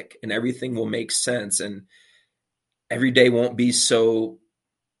click and everything will make sense, and every day won't be so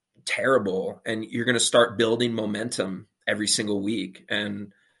terrible, and you're going to start building momentum every single week.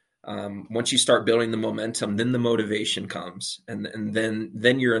 And once you start building the momentum, then the motivation comes, and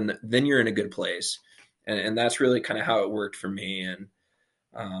then you're in a good place. And that's really kind of how it worked for me. And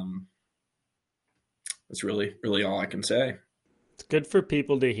that's really, really all I can say. It's good for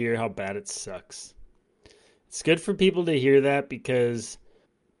people to hear how bad it sucks. It's good for people to hear that, because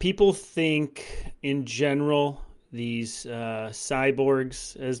people think in general, these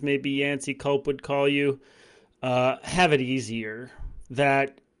cyborgs, as maybe Yancey Culp would call you, have it easier.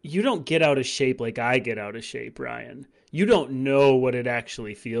 That you don't get out of shape like I get out of shape, Ryan. You don't know what it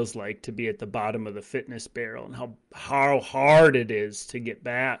actually feels like to be at the bottom of the fitness barrel, and how hard it is to get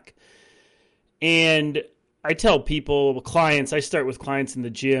back. And I tell clients, I start with clients in the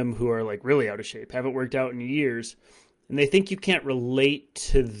gym who are like really out of shape, haven't worked out in years, and they think you can't relate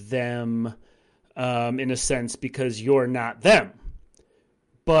to them in a sense because you're not them.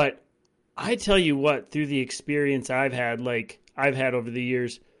 But I tell you what, through the experience I've had over the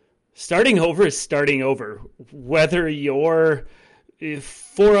years, starting over is starting over. Whether you're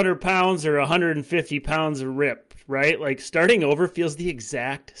 400 pounds or 150 pounds of rip, right? Like starting over feels the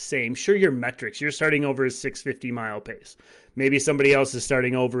exact same. Sure, your metrics, you're starting over is 650 mile pace. Maybe somebody else is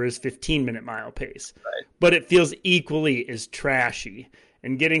starting over is 15-minute mile pace. Right. But it feels equally as trashy.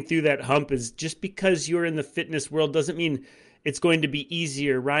 And getting through that hump is just because you're in the fitness world doesn't mean it's going to be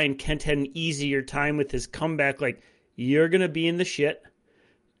easier. Ryan Kent had an easier time with his comeback. Like, you're going to be in the shit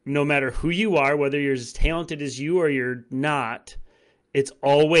no matter who you are, whether you're as talented as you or you're not. It's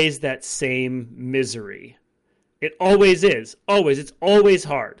always that same misery. It always is. Always. It's always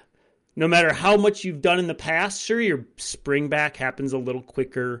hard. No matter how much you've done in the past, sure, your spring back happens a little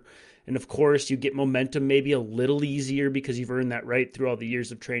quicker And of course, you get momentum maybe a little easier because you've earned that right through all the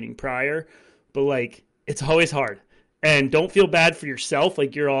years of training prior. But like, it's always hard. And don't feel bad for yourself.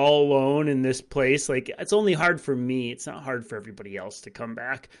 Like you're all alone in this place. Like it's only hard for me. It's not hard for everybody else to come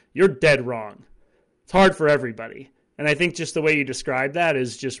back. You're dead wrong. It's hard for everybody. And I think just the way you describe that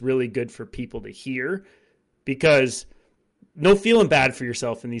is just really good for people to hear, because no feeling bad for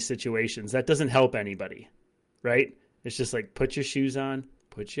yourself in these situations. That doesn't help anybody, right? It's just like, put your shoes on,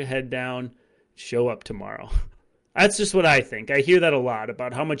 put your head down, show up tomorrow. That's just what I think. I hear that a lot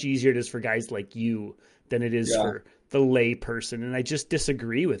about how much easier it is for guys like you than it is for the lay person. And I just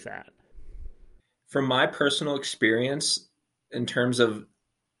disagree with that. From my personal experience, in terms of,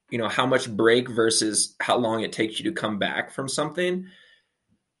 how much break versus how long it takes you to come back from something,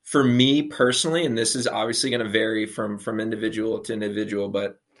 for me personally, and this is obviously going to vary from individual to individual,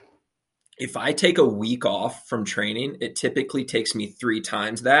 but if I take a week off from training, it typically takes me 3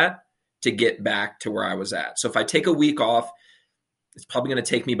 times that to get back to where I was at. So if I take a week off, it's probably going to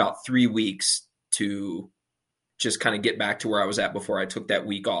take me about 3 weeks to just kind of get back to where I was at before I took that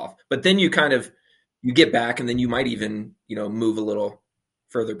week off. But then you get back, and then you might even, move a little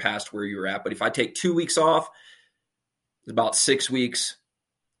further past where you were at. But if I take 2 weeks off, it's about 6 weeks,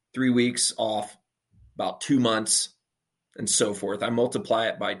 3 weeks off, about 2 months, and so forth. I multiply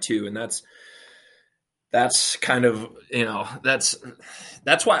it by 2, and that's kind of,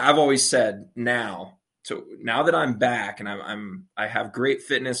 that's why I've always said now. So now that I'm back and I have great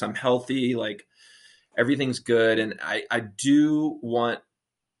fitness, I'm healthy, like everything's good, and I do want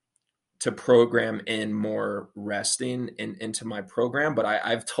to program in more resting into my program. But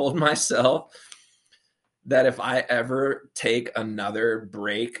I've told myself that if I ever take another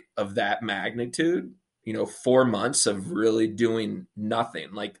break of that magnitude, 4 months of really doing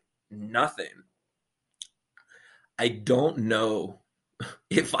nothing, like nothing, I don't know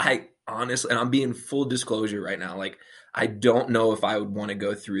if I honestly, and I'm being full disclosure right now, like I don't know if I would want to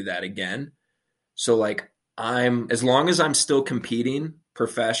go through that again. So like as long as I'm still competing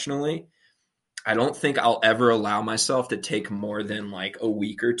professionally, I don't think I'll ever allow myself to take more than like a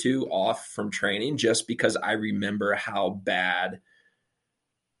week or 2 off from training, just because I remember how bad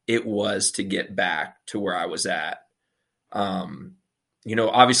it was to get back to where I was at.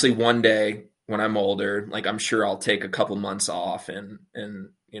 Obviously one day when I'm older, like I'm sure I'll take a couple months off and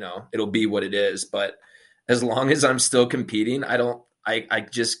it'll be what it is. But as long as I'm still competing, I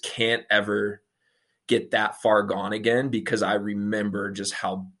just can't ever get that far gone again, because I remember just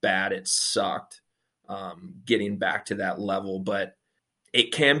how bad it sucked getting back to that level. But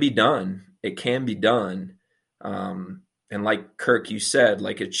it can be done. It can be done. And like Kirk, you said,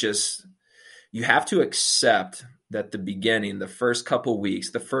 like it's just, you have to accept that the beginning, the first couple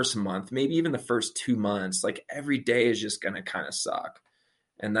weeks, the first month, maybe even the first 2 months, like every day is just going to kind of suck.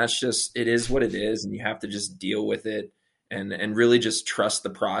 And that's just, it is what it is. And you have to just deal with it and really just trust the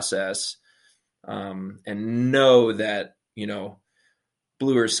process. And know that,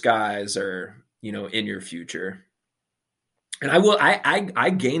 bluer skies are, in your future. And I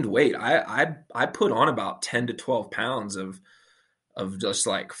gained weight. I put on about 10 to 12 pounds of just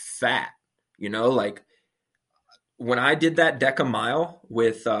like fat, like when I did that Deca mile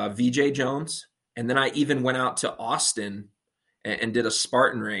with VJ Jones, and then I even went out to Austin and did a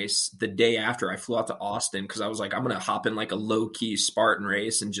Spartan race the day after I flew out to Austin, because I was like, I'm going to hop in like a low key Spartan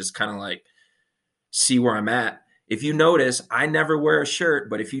race and just kind of like see where I'm at. If you notice, I never wear a shirt,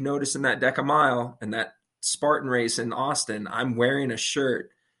 but if you notice in that Deca mile and that Spartan race in Austin, I'm wearing a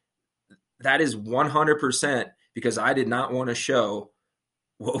shirt. That is 100% because I did not want to show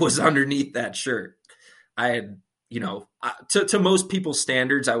what was underneath that shirt. I had, to most people's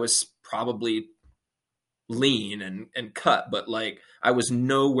standards, I was probably lean and cut, but like I was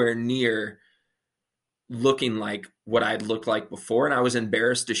nowhere near looking like what I'd looked like before. And I was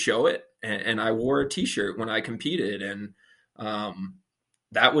embarrassed to show it. And I wore a t-shirt when I competed. And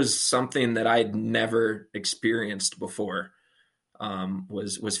that was something that I'd never experienced before,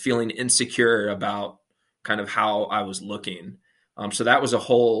 was feeling insecure about kind of how I was looking. So that was a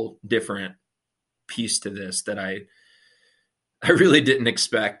whole different piece to this that I really didn't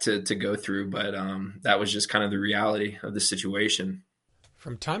expect to go through, but that was just kind of the reality of the situation.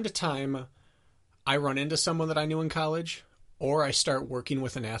 From time to time, I run into someone that I knew in college, or I start working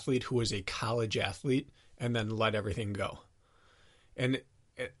with an athlete who is a college athlete and then let everything go. And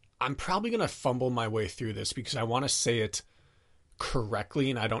I'm probably going to fumble my way through this because I want to say it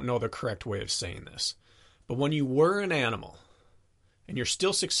correctly, and I don't know the correct way of saying this. But when you were an animal and you're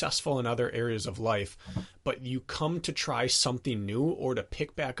still successful in other areas of life, but you come to try something new or to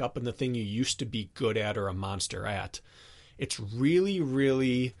pick back up in the thing you used to be good at or a monster at, it's really,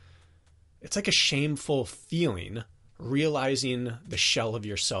 really it's like a shameful feeling realizing the shell of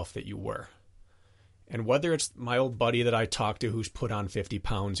yourself that you were. And whether it's my old buddy that I talked to who's put on 50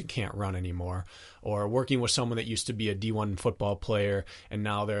 pounds and can't run anymore, or working with someone that used to be a D1 football player and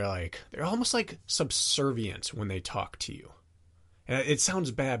now they're almost like subservient when they talk to you. And it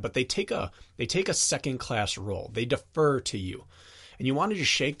sounds bad, but they take a second class role. They defer to you. And you want to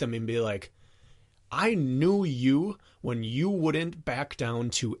just shake them and be like, I knew you when you wouldn't back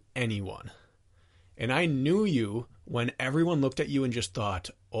down to anyone. And I knew you when everyone looked at you and just thought,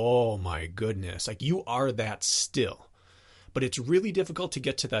 oh my goodness, like you are that still. But it's really difficult to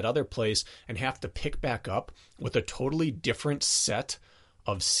get to that other place and have to pick back up with a totally different set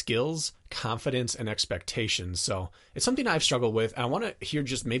of skills, confidence, and expectations. So it's something I've struggled with. I want to hear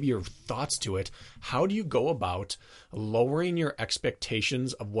just maybe your thoughts to it. How do you go about lowering your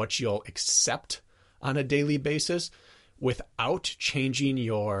expectations of what you'll accept on a daily basis without changing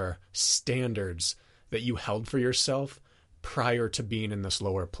your standards that you held for yourself prior to being in this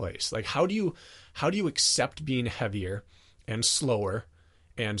lower place? Like, how do you accept being heavier and slower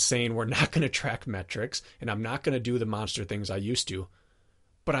and saying we're not going to track metrics and I'm not going to do the monster things I used to,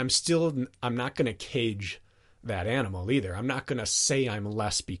 but I'm not going to cage that animal either. I'm not going to say I'm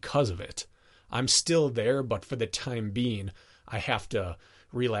less because of it. I'm still there, but for the time being, I have to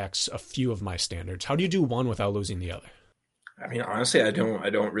relax a few of my standards. How do you do one without losing the other? I mean, honestly, I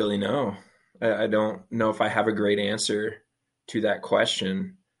don't really know. I don't know if I have a great answer to that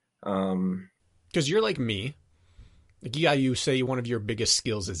question. Because you're like me. Like, yeah, you say one of your biggest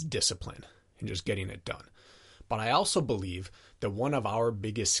skills is discipline and just getting it done. But I also believe that one of our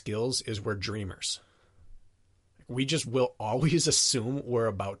biggest skills is we're dreamers. We just will always assume we're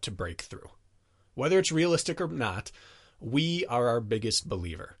about to break through. Whether it's realistic or not, we are our biggest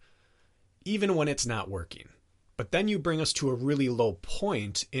believer, even when it's not working. But then you bring us to a really low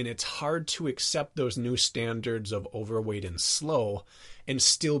point, and it's hard to accept those new standards of overweight and slow and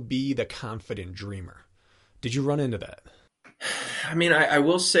still be the confident dreamer. Did you run into that? I mean, I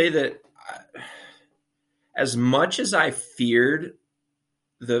will say that as much as I feared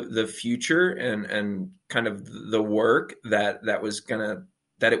the future and kind of the work that it was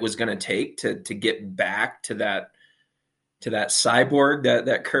gonna take to get back to that cyborg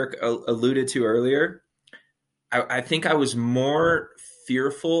that Kirk alluded to earlier, I think I was more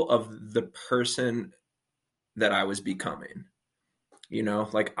fearful of the person that I was becoming. You know,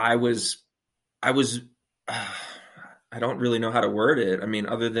 like I was, I don't really know how to word it. I mean,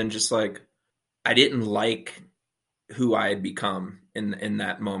 other than just like, I didn't like who I had become in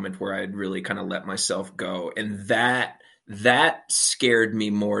that moment where I had really kind of let myself go. And that scared me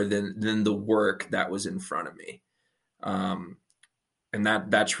more than the work that was in front of me. And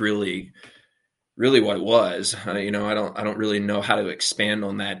that's really what it was. I don't really know how to expand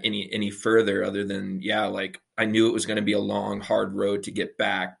on that any further other than, yeah, like I knew it was going to be a long, hard road to get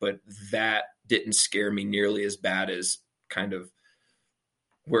back, but that didn't scare me nearly as bad as kind of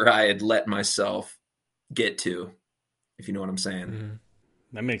where I had let myself get to, if you know what I'm saying. Mm-hmm.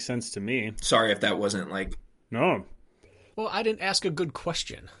 That makes sense to me. Sorry if that wasn't like... No. Well, I didn't ask a good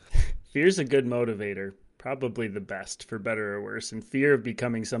question. Fear's a good motivator. Probably the best, for better or worse. And fear of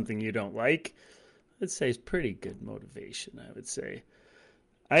becoming something you don't like, I'd say, is pretty good motivation, I would say.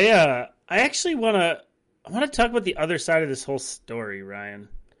 I actually want to talk about the other side of this whole story, Ryan.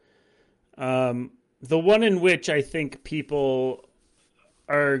 The one in which I think people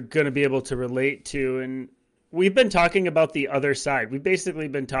are going to be able to relate to. And we've been talking about the other side. We've basically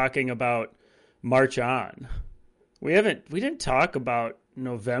been talking about March on. We didn't talk about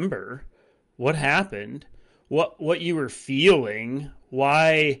November. What happened? What you were feeling?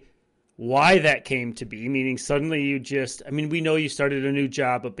 Why that came to be? Meaning suddenly we know you started a new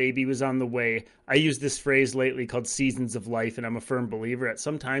job, a baby was on the way. I use this phrase lately called seasons of life, and I'm a firm believer that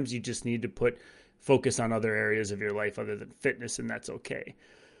sometimes you just need to put focus on other areas of your life other than fitness, and that's okay.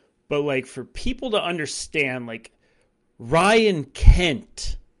 But like for people to understand, like Ryan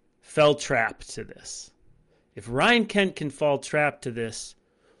Kent fell trap to this. If Ryan Kent can fall trap to this,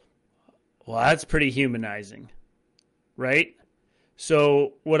 well, that's pretty humanizing, right?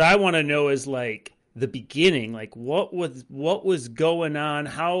 So what I want to know is like the beginning, like what was going on?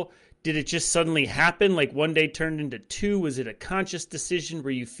 How did it just suddenly happen? Like one day turned into two? Was it a conscious decision?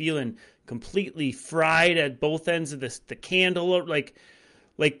 Were you feeling completely fried at both ends of the candle? Like,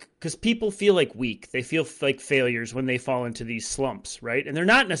 because people feel like weak. They feel like failures when they fall into these slumps, right? And they're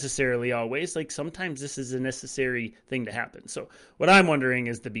not necessarily always. Like sometimes this is a necessary thing to happen. So what I'm wondering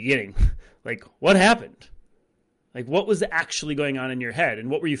is the beginning. Like what happened? Like what was actually going on in your head and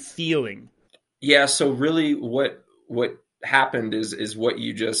what were you feeling? Yeah, so really what happened is what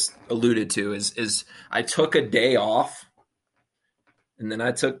you just alluded to is I took a day off, and then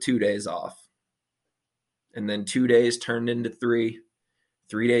I took 2 days off, and then 2 days turned into 3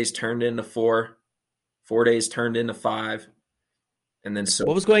 days turned into 4 days turned into 5, and then so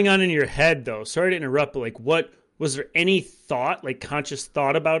What was going on in your head though? Sorry to interrupt, but like, what was there any thought, like conscious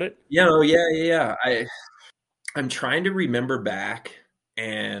thought about it? yeah. I'm trying to remember back,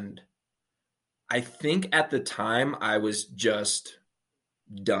 and I think at the time I was just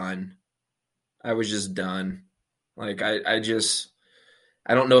done. I was just done. Like I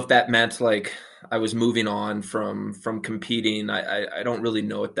don't know if that meant like I was moving on from competing. I don't really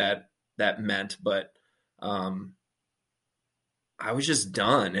know what that meant, but um I was just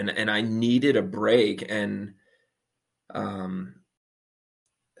done, and I needed a break. And um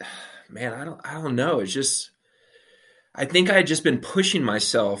man, I don't know. It's just I think I had just been pushing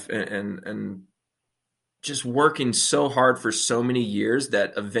myself and just working so hard for so many years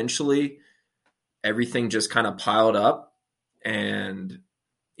that eventually everything just kind of piled up. And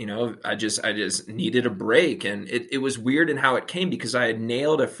I just needed a break. And it was weird in how it came, because I had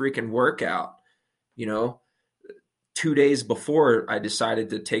nailed a freaking workout, you know 2 days before I decided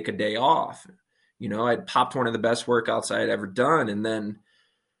to take a day off. I'd popped one of the best workouts I had ever done, and then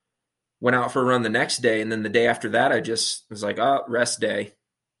went out for a run the next day. And then the day after that, I just was like, oh, rest day.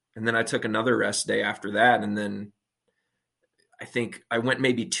 And then I took another rest day after that. And then I think I went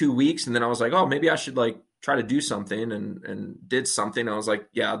maybe 2 weeks, and then I was like, oh, maybe I should like try to do something, and did something. I was like,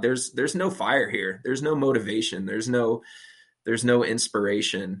 yeah, there's no fire here. There's no motivation. There's no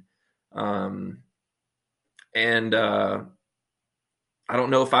inspiration. And I don't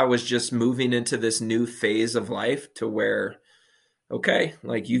know if I was just moving into this new phase of life to where, okay,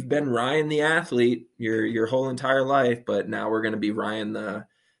 like you've been Ryan the athlete your whole entire life, but now we're going to be Ryan the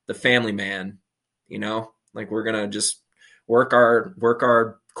family man. Like we're going to just work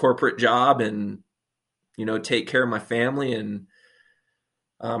our corporate job, and take care of my family. And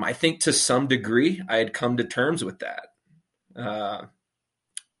I think to some degree I had come to terms with that.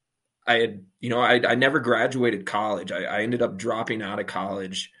 I never graduated college. I ended up dropping out of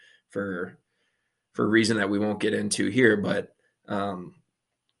college for a reason that we won't get into here. But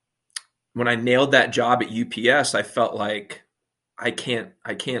when I nailed that job at UPS, I felt like I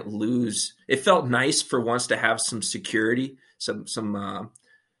can't lose. It felt nice for once to have some security, some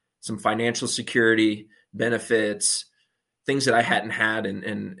financial security, benefits, things that I hadn't had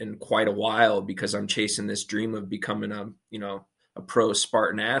in quite a while, because I'm chasing this dream of becoming a pro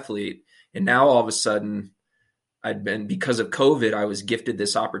Spartan athlete. And now all of a sudden, because of COVID, I was gifted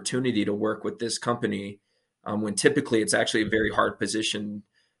this opportunity to work with this company, when typically it's actually a very hard position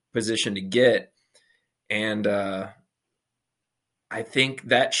to get. And I think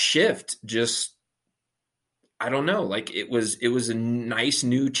that shift just, I don't know, like it was a nice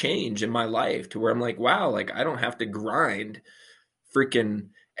new change in my life, to where I'm like, wow, like I don't have to grind freaking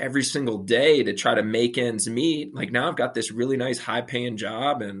every single day to try to make ends meet. Like now I've got this really nice high paying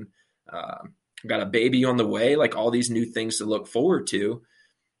job, and I've got a baby on the way, like all these new things to look forward to.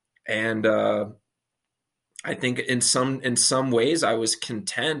 And I think in some ways I was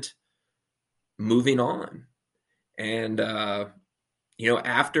content moving on. And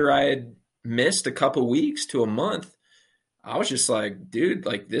after I had missed a couple weeks to a month, I was just like, dude,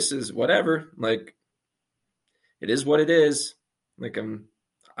 like this is whatever. Like it is what it is. Like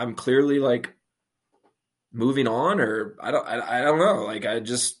I'm clearly like moving on, or I don't know. Like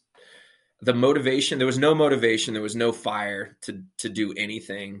the motivation, there was no motivation, there was no fire to do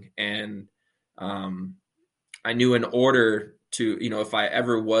anything. And I knew in order to, if I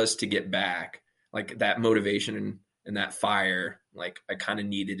ever was to get back, like that motivation and that fire, like I kind of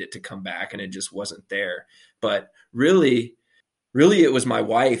needed it to come back, and it just wasn't there. But really it was my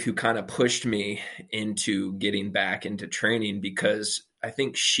wife who kind of pushed me into getting back into training, because I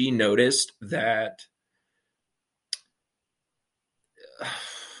think she noticed that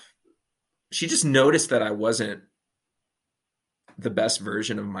she just noticed that I wasn't the best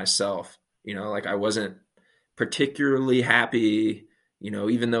version of myself. Like I wasn't particularly happy,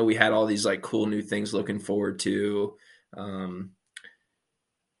 even though we had all these like cool new things looking forward to.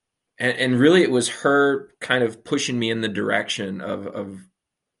 And really it was her kind of pushing me in the direction of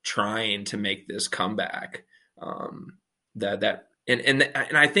trying to make this comeback. And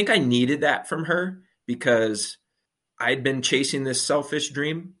I think I needed that from her, because I'd been chasing this selfish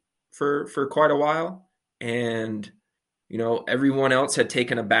dream for quite a while. And, everyone else had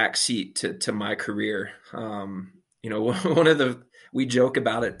taken a back seat to my career. We joke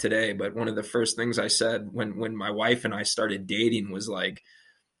about it today, but one of the first things I said when my wife and I started dating was like,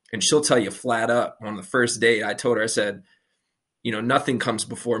 and she'll tell you flat up, on the first date, I told her, I said, nothing comes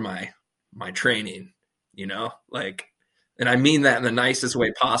before my training, like, and I mean that in the nicest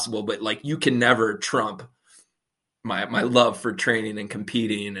way possible, but like you can never trump my love for training and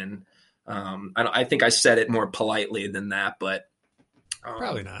competing. And I think I said it more politely than that, but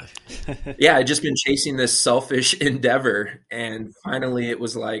Probably not. yeah, I'd just been chasing this selfish endeavor, and finally it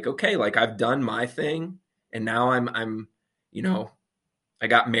was like, okay, like I've done my thing, and now I'm, I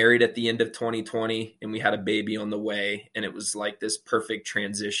got married at the end of 2020, and we had a baby on the way, and it was like this perfect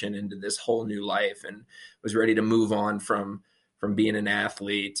transition into this whole new life, and was ready to move on from being an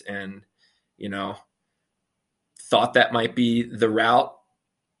athlete, and you know, thought that might be the route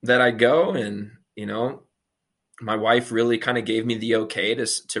that I go, and my wife really kind of gave me the okay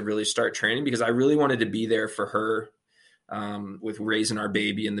to really start training, because I really wanted to be there for her with raising our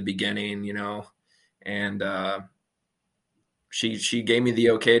baby in the beginning, and she gave me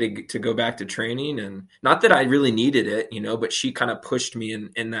the okay to go back to training. And not that I really needed it, but she kind of pushed me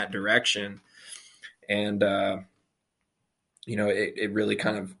in that direction. And, it really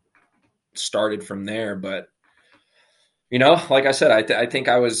kind of started from there. But, like I said, I think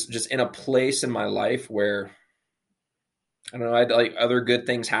I was just in a place in my life where, I don't know, I had like other good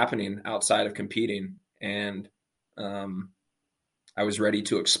things happening outside of competing. And I was ready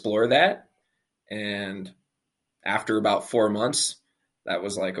to explore that. And after about 4 months, that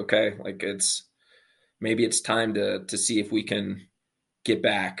was like, okay, like maybe it's time to see if we can get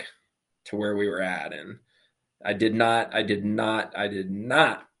back to where we were at. And I did not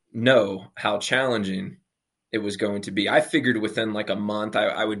know how challenging it was going to be. I figured within like a month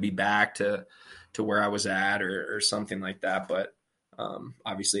I would be back to where I was at, or something like that. But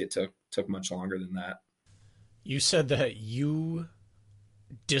obviously it took much longer than that. You said that you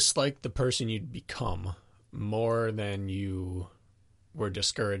disliked the person you'd become more than you were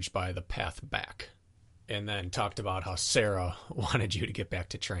discouraged by the path back, and then talked about how Sarah wanted you to get back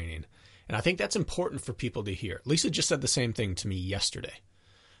to training. And I think that's important for people to hear. Lisa just said the same thing to me yesterday.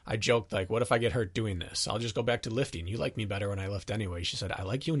 I joked, like, what if I get hurt doing this? I'll just go back to lifting. You like me better when I lift anyway. She said, I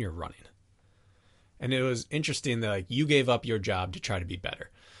like you when you're running. And it was interesting that, like, you gave up your job to try to be better.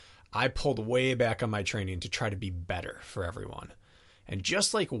 I pulled way back on my training to try to be better for everyone. And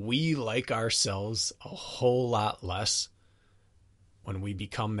just like we like ourselves a whole lot less when we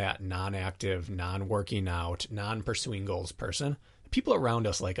become that non-active, non-working out, non-pursuing goals person, people around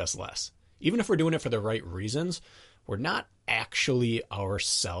us like us less. Even if we're doing it for the right reasons, we're not actually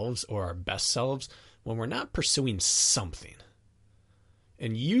ourselves or our best selves when we're not pursuing something.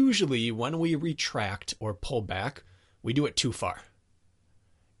 And usually when we retract or pull back, we do it too far.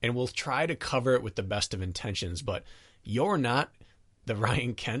 And we'll try to cover it with the best of intentions, but you're not the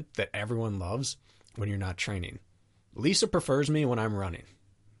Ryan Kent that everyone loves when you're not training. Lisa prefers me when I'm running.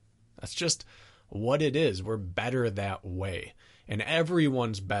 That's just what it is. We're better that way. And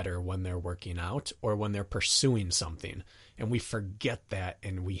everyone's better when they're working out or when they're pursuing something. And we forget that,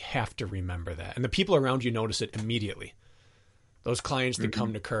 and we have to remember that. And the people around you notice it immediately. Those clients that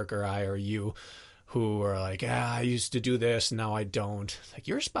come to Kirk or I or you who are like, I used to do this, now I don't. Like,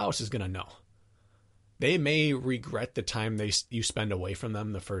 your spouse is going to know. They may regret the time you spend away from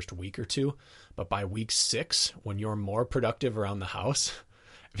them the first week or two, but by week 6, when you're more productive around the house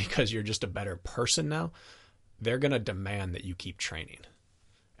because you're just a better person now, they're going to demand that you keep training.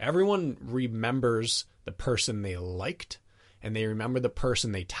 Everyone remembers the person they liked, and they remember the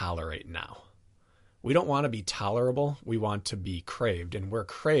person they tolerate now. We don't want to be tolerable. We want to be craved, and we're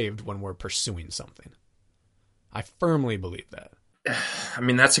craved when we're pursuing something. I firmly believe that. I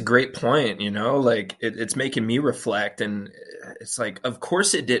mean, that's a great point, like it's making me reflect, and it's like, of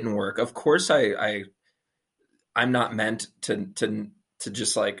course it didn't work. Of course I'm not meant to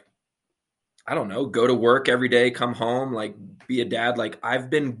just like, I don't know, go to work every day, come home, like be a dad. Like I've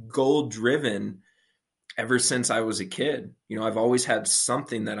been goal driven ever since I was a kid. I've always had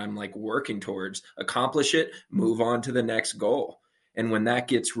something that I'm like working towards, accomplish it, move on to the next goal. And when that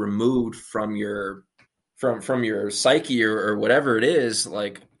gets removed from your psyche or whatever it is,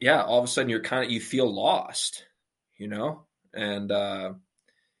 like, yeah, all of a sudden you feel lost, and,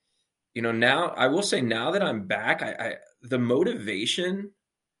 now I will say, now that I'm back, the motivation,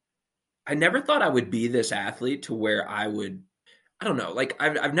 I never thought I would be this athlete to where I don't know, like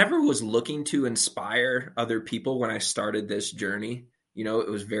I've never was looking to inspire other people when I started this journey. It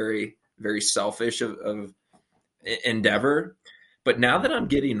was very, very selfish of endeavor. But now that I'm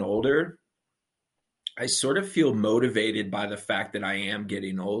getting older, I sort of feel motivated by the fact that I am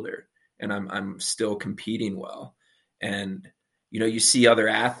getting older and I'm still competing well. And, you see other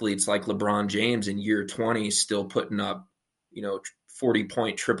athletes like LeBron James in year 20 still putting up,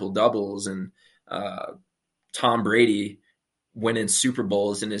 40-point triple doubles, and Tom Brady winning Super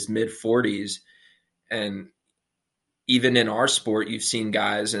Bowls in his mid 40s. And even in our sport, you've seen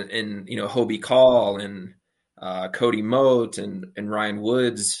guys in Hobie Call and Cody Moat and Ryan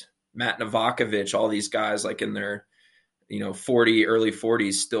Woods, Matt Novakovic, all these guys like in their 40, early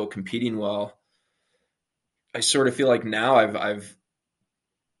 40s still competing well. I sort of feel like now I've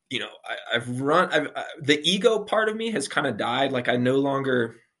the ego part of me has kind of died. Like I no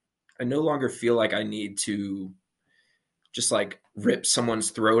longer feel like I need to just like rip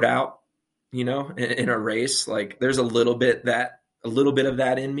someone's throat out, in a race. Like there's a little bit of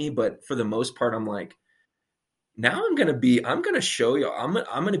that in me, but for the most part, I'm like, now I'm going to show you, I'm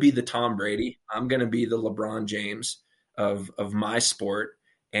going to be the Tom Brady. I'm going to be the LeBron James of my sport.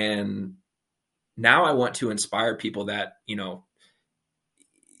 And now I want to inspire people that,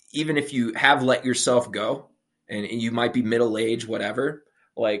 even if you have let yourself go and you might be middle-aged, whatever,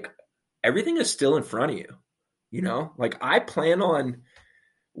 like everything is still in front of you, like I plan on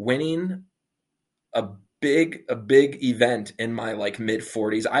winning a big event in my like mid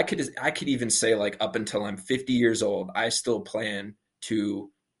 40s. I could even say like up until I'm 50 years old, I still plan to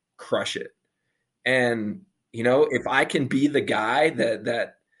crush it. And, if I can be the guy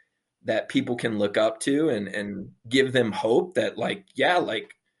that people can look up to and give them hope that like, yeah,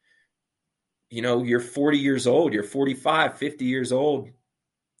 like, you're 40 years old, you're 45, 50 years old.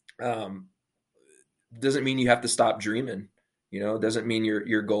 Doesn't mean you have to stop dreaming, doesn't mean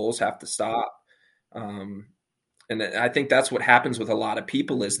your goals have to stop. And I think that's what happens with a lot of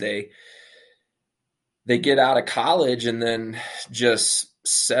people is they get out of college and then just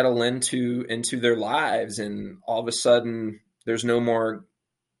settle into their lives. And all of a sudden there's no more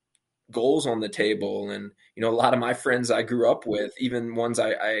goals on the table. And, a lot of my friends I grew up with, even ones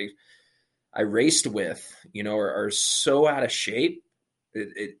I raced with, are so out of shape.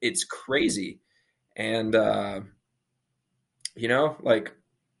 It's crazy. And, like,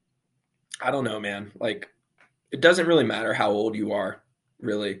 I don't know, man, like it doesn't really matter how old you are,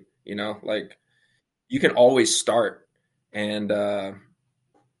 really, like you can always start. And,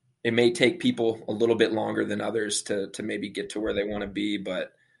 it may take people a little bit longer than others to maybe get to where they want to be.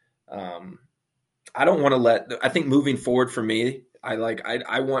 But, I don't want to I think moving forward for me,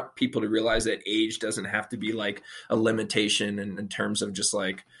 I want people to realize that age doesn't have to be like a limitation in terms of just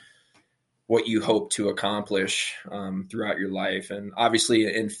like what you hope to accomplish throughout your life. And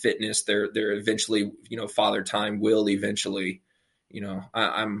obviously in fitness, they're eventually, Father Time will eventually,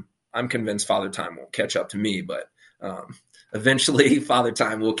 I'm convinced Father Time won't catch up to me, but eventually Father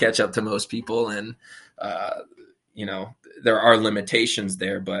Time will catch up to most people. And, there are limitations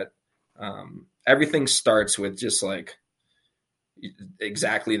there, but everything starts with just like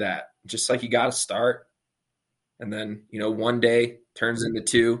exactly that. Just like you got to start. And then, one day turns into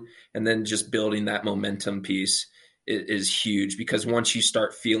two, and then just building that momentum piece is huge, because once you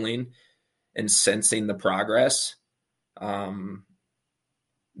start feeling and sensing the progress,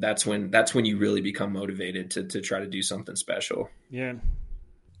 that's when you really become motivated to try to do something special. Yeah.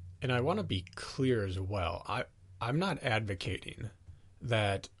 And I want to be clear as well. I'm not advocating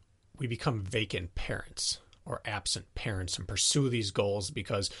that we become vacant parents or absent parents and pursue these goals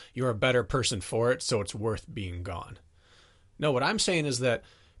because you're a better person for it, so it's worth being gone. No, what I'm saying is that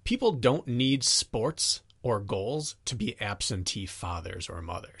people don't need sports or goals to be absentee fathers or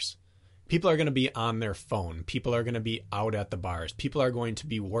mothers. People are going to be on their phone. People are going to be out at the bars. People are going to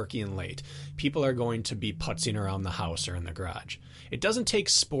be working late. People are going to be putzing around the house or in the garage. It doesn't take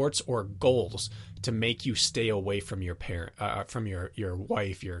sports or goals to make you stay away from your parent, from your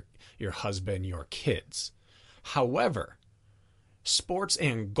wife, your husband, your kids. However, sports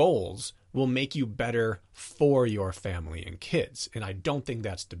and goals will make you better for your family and kids. And I don't think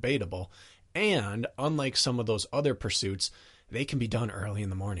that's debatable. And unlike some of those other pursuits, they can be done early in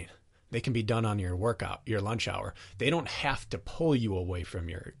the morning. They can be done on your lunch hour. They don't have to pull you away from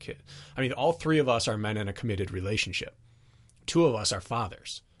your kid. I mean, all three of us are men in a committed relationship. Two of us are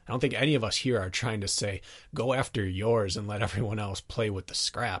fathers. I don't think any of us here are trying to say, go after yours and let everyone else play with the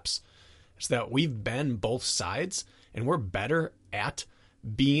scraps. It's that we've been both sides, and we're better at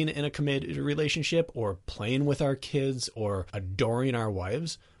being in a committed relationship or playing with our kids or adoring our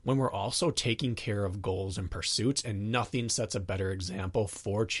wives when we're also taking care of goals and pursuits. And nothing sets a better example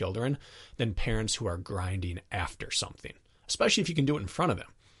for children than parents who are grinding after something, especially if you can do it in front of them.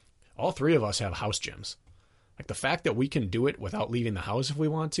 All three of us have house gyms. Like the fact that we can do it without leaving the house if we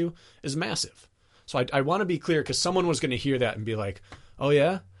want to is massive. So I want to be clear, because someone was going to hear that and be like, oh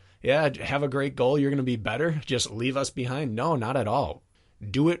yeah, have a great goal, you're going to be better, just leave us behind. No, not at all.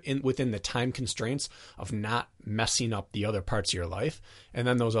 Do it within the time constraints of not messing up the other parts of your life. And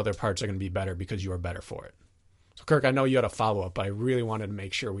then those other parts are going to be better because you are better for it. So, Kirk, I know you had a follow-up, but I really wanted to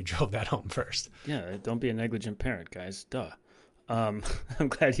make sure we drove that home first. Yeah, don't be a negligent parent, guys. Duh. I'm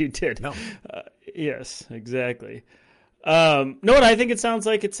glad you did. No. Yes, exactly. No, what I think it sounds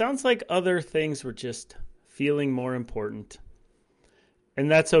like? It sounds like other things were just feeling more important.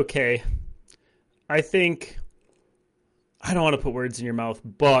 And that's okay. I think, I don't want to put words in your mouth,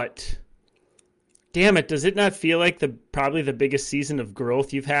 but damn it, does it not feel like probably the biggest season of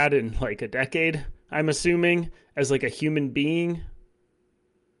growth you've had in like a decade, I'm assuming, as like a human being,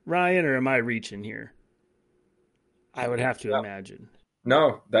 Ryan, or am I reaching here? I would have to imagine.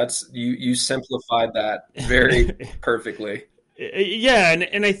 No, that's you simplified that very perfectly. Yeah,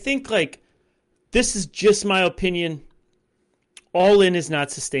 and I think like this is just my opinion. All in is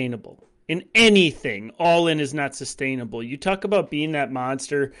not sustainable. In anything, all in is not sustainable. You talk about being that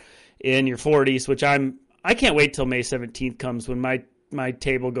monster in your 40s, which I can't wait till May 17th comes when my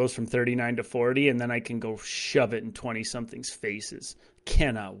table goes from 39 to 40 and then I can go shove it in 20 something's faces.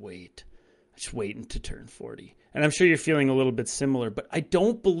 Cannot wait. Just waiting to turn 40. And I'm sure you're feeling a little bit similar, but I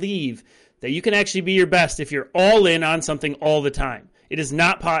don't believe that you can actually be your best if you're all in on something all the time. It is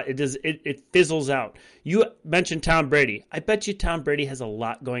not it fizzles out. You mentioned Tom Brady. I bet you Tom Brady has a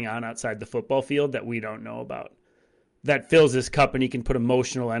lot going on outside the football field that we don't know about. That fills his cup and he can put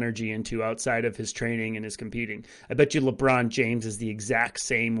emotional energy into outside of his training and his competing. I bet you LeBron James is the exact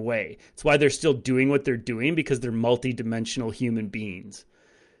same way. It's why they're still doing what they're doing, because they're multi-dimensional human beings.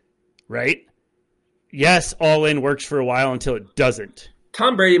 Right? Yes, all in works for a while until it doesn't.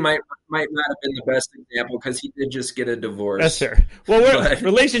 Tom Brady might not have been the best example because he did just get a divorce. That's fair. Well,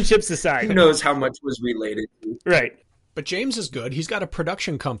 relationships aside. Who knows how much was related to. Right. But James is good. He's got a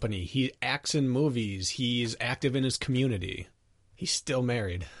production company. He acts in movies. He's active in his community. He's still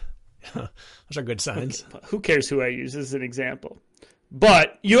married. Those are good signs. Who cares who I use as an example?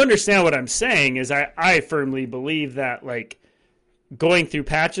 But you understand what I'm saying is I firmly believe that, like, going through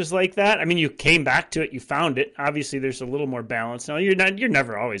patches like that, I mean, you came back to it, you found it. Obviously, there's a little more balance now. You're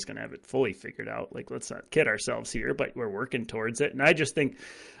never always going to have it fully figured out. Like, let's not kid ourselves here, but we're working towards it. And I think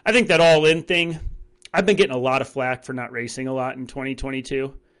that all-in thing, I've been getting a lot of flack for not racing a lot in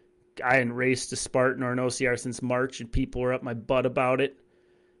 2022. I hadn't raced a Spartan or an OCR since March, and people were up my butt about it.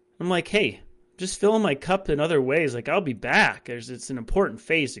 I'm like, hey, just filling my cup in other ways. Like, I'll be back. It's an important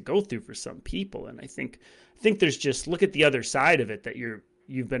phase to go through for some people, and I think there's just, look at the other side of it that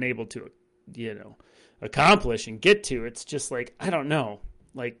you've been able to, accomplish and get to. It's just like, I don't know,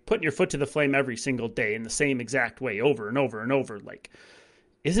 like putting your foot to the flame every single day in the same exact way over and over and over, like,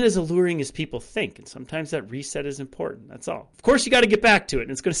 isn't as alluring as people think. And sometimes that reset is important. That's all. Of course, you got to get back to it, and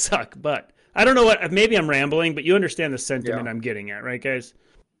it's going to suck. But I don't know what. Maybe I'm rambling, but you understand the sentiment I'm getting at, right, guys?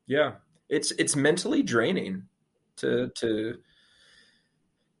 Yeah, it's mentally draining to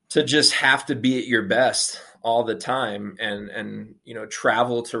just have to be at your best all the time and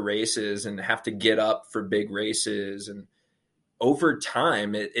travel to races and have to get up for big races, and over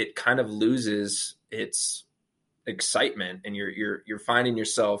time it kind of loses its excitement, and you're finding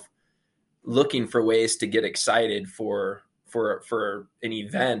yourself looking for ways to get excited for an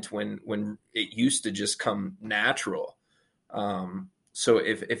event when it used to just come natural. So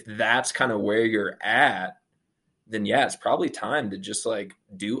if that's kind of where you're at, then yeah, it's probably time to just like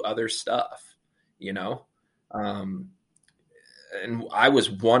do other stuff, and I was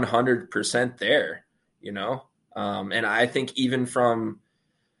 100% there, and I think even from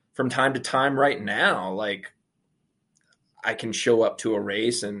time to time right now, like I can show up to a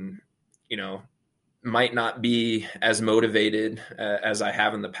race and, might not be as motivated as I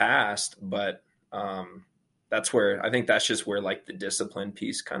have in the past, but that's where I think that's just where like the discipline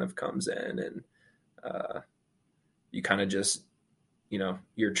piece kind of comes in, and you kind of just,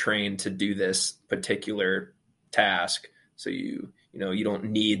 you're trained to do this particular task. So you don't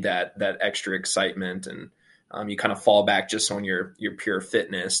need that extra excitement, and you kind of fall back just on your pure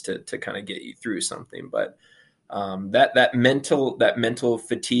fitness to kind of get you through something. But that mental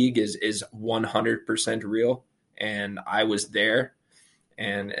fatigue is 100% real. And I was there,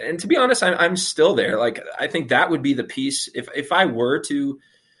 and to be honest, I'm still there. Like, I think that would be the piece. If I were to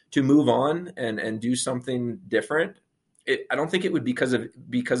move on and do something different, I don't think it would be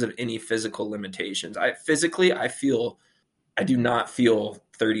because of any physical limitations. I do not feel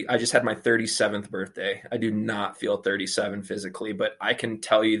 30. I just had my 37th birthday. I do not feel 37 physically, but I can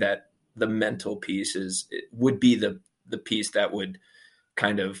tell you that the mental piece would be the piece that would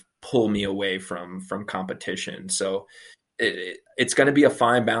kind of pull me away from competition. So it's going to be a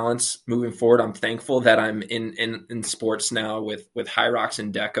fine balance moving forward. I'm thankful that I'm in sports now with High Rocks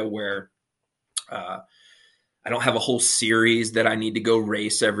and DECA, where I don't have a whole series that I need to go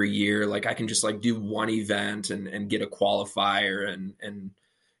race every year. Like I can just like do one event and get a qualifier and,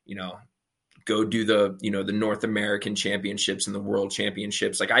 you know, go do the, you know, the North American championships and the world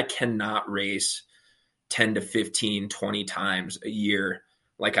championships. Like I cannot race 10 to 15, 20 times a year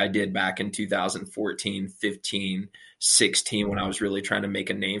like I did back in 2014, 15, 16 when I was really trying to make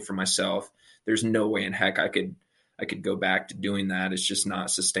a name for myself. There's no way in heck I could go back to doing that. It's just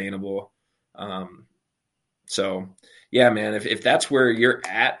not sustainable. So yeah, man, if that's where you're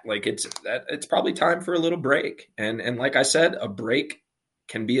at, like it's probably time for a little break. And like I said, a break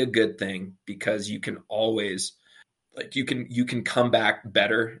can be a good thing because you can always like you can come back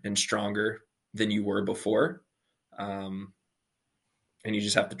better and stronger than you were before. And you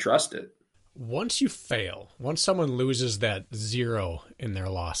just have to trust it. Once you fail, once someone loses that 0 in their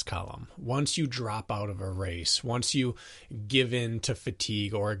loss column, once you drop out of a race, once you give in to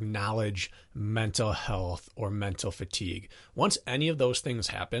fatigue or acknowledge mental health or mental fatigue, once any of those things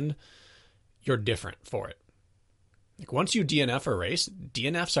happen, you're different for it. Like once you DNF a race,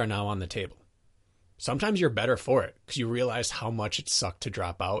 DNFs are now on the table. Sometimes you're better for it because you realize how much it sucked to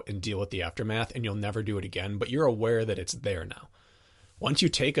drop out and deal with the aftermath, and you'll never do it again, but you're aware that it's there now. Once you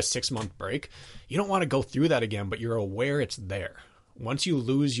take a 6-month break, you don't want to go through that again, but you're aware it's there. Once you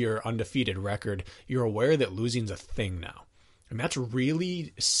lose your undefeated record, you're aware that losing's a thing now. And that's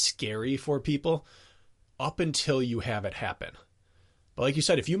really scary for people up until you have it happen. But like you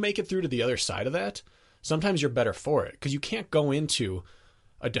said, if you make it through to the other side of that, sometimes you're better for it because you can't go into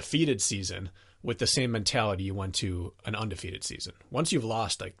a defeated season with the same mentality you went to an undefeated season. Once you've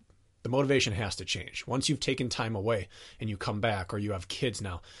lost, like, the motivation has to change. Once you've taken time away and you come back or you have kids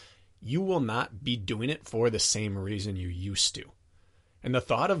now, you will not be doing it for the same reason you used to. And the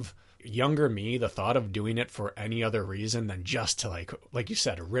thought of younger me, the thought of doing it for any other reason than just to like you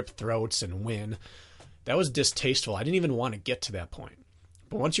said, rip throats and win, that was distasteful. I didn't even want to get to that point.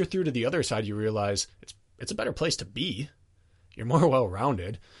 But once you're through to the other side, you realize it's a better place to be. You're more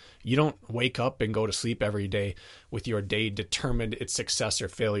well-rounded. You don't wake up and go to sleep every day with your day determined its success or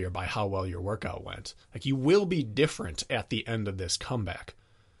failure by how well your workout went. Like you will be different at the end of this comeback,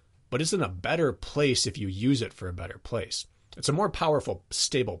 but it's in a better place if you use it for a better place. It's a more powerful,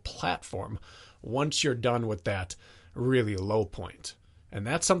 stable platform once you're done with that really low point. And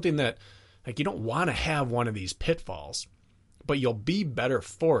that's something that like you don't want to have one of these pitfalls, but you'll be better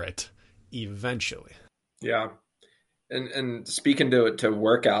for it eventually. Yeah. And speaking to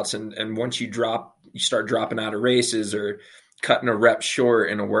workouts and once you start dropping out of races or cutting a rep short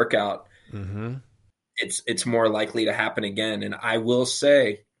in a workout, it's more likely to happen again. And I will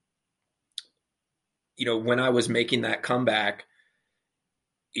say, you know, when I was making that comeback,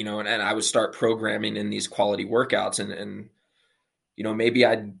 you know, and I would start programming in these quality workouts and, you know, maybe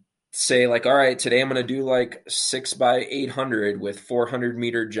I'd say like, all right, today I'm going to do like 6x800 with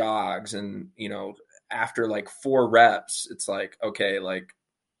 400-meter jogs. And, you know, after like 4 reps, it's like, okay, like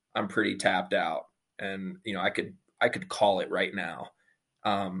I'm pretty tapped out and, you know, I could call it right now.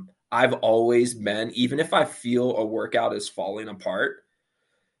 I've always been, even if I feel a workout is falling apart,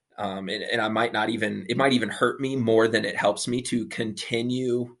 and I might not even, it might even hurt me more than it helps me to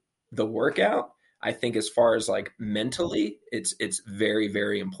continue the workout. I think as far as like mentally, it's very,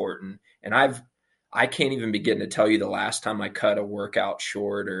 very important. And I can't even begin to tell you the last time I cut a workout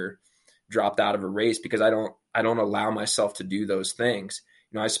short or dropped out of a race because I don't allow myself to do those things.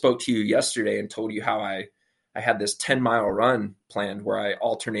 You know, I spoke to you yesterday and told you how I had this 10-mile run planned where I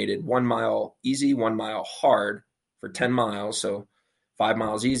alternated 1 mile easy, 1 mile hard for 10 miles. So 5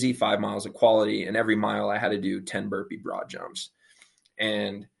 miles easy, 5 miles of quality. And every mile I had to do 10 burpee broad jumps.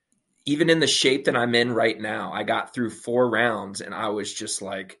 And even in the shape that I'm in right now, I got through 4 rounds and I was just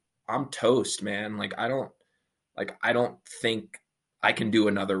like, I'm toast, man. Like, I don't think I can do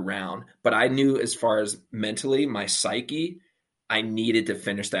another round. But I knew as far as mentally, my psyche, I needed to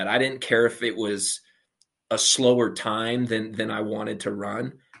finish that. I didn't care if it was a slower time than I wanted to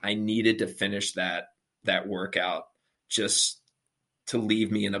run. I needed to finish that workout just to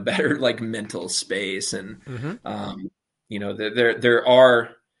leave me in a better like mental space. And, you know, there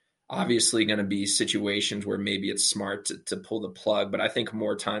are obviously going to be situations where maybe it's smart to pull the plug, but I think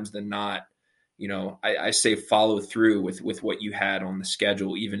more times than not, you know, I say follow through with what you had on the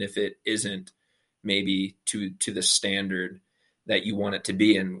schedule, even if it isn't maybe to the standard that you want it to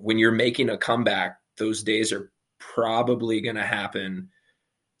be. And when you're making a comeback, those days are probably going to happen,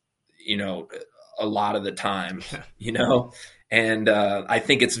 you know, a lot of the time, you know, and I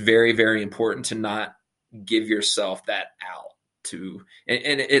think it's very, very important to not give yourself that out to,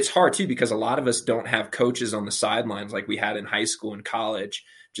 and it's hard too, because a lot of us don't have coaches on the sidelines like we had in high school and college,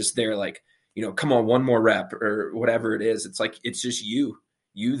 just there like, come on, one more rep or whatever it is. It's like, it's just you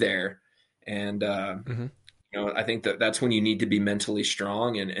there. And, Mm-hmm. I think that's when you need to be mentally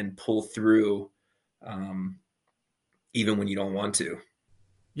strong and pull through, even when you don't want to.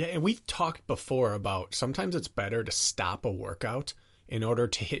 Yeah, and we've talked before about sometimes it's better to stop a workout in order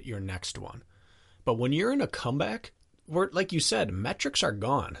to hit your next one. But when you're in a comeback, like you said, metrics are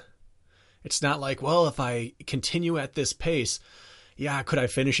gone. It's not like, well, if I continue at this pace, yeah, could I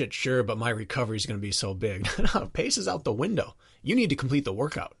finish it? Sure, but my recovery is going to be so big. No, pace is out the window. You need to complete the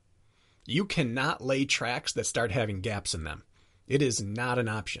workout. You cannot lay tracks that start having gaps in them. It is not an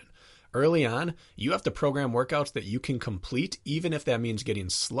option. Early on, you have to program workouts that you can complete, even if that means getting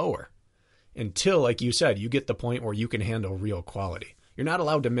slower, until, like you said, you get the point where you can handle real quality. You're not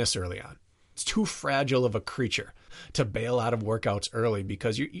allowed to miss early on. It's too fragile of a creature to bail out of workouts early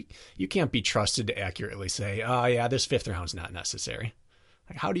because you can't be trusted to accurately say, oh yeah, this fifth round's not necessary.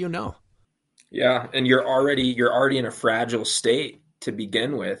 Like, how do you know? Yeah, and you're already in a fragile state to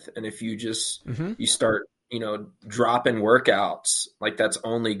begin with, and if you just you start dropping workouts, like that's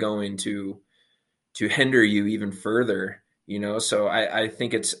only going to hinder you even further. So I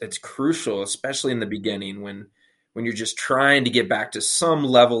think it's crucial, especially in the beginning when you're just trying to get back to some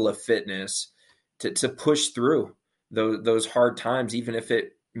level of fitness, to push through those hard times, even if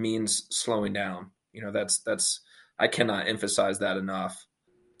it means slowing down. That's I cannot emphasize that enough.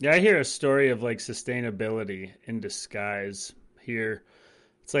 Yeah, I hear a story of like sustainability in disguise here.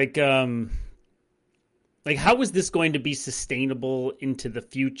 It's like how was this going to be sustainable into the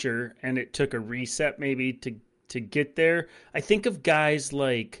future? And it took a reset maybe to get there. I think of guys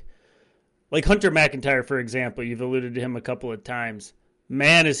like Hunter McIntyre, for example. You've alluded to him a couple of times.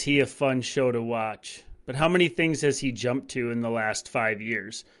 Man, is he a fun show to watch. But how many things has he jumped to in the last 5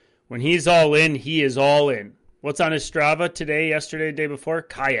 years? When he's all in, he is all in. What's on his Strava today, yesterday, day before?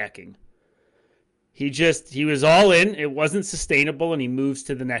 Kayaking. He was all in. It wasn't sustainable, and he moves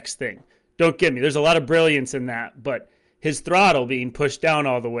to the next thing. Don't get me. There's a lot of brilliance in that, but his throttle being pushed down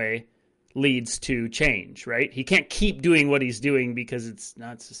all the way leads to change, right? He can't keep doing what he's doing because it's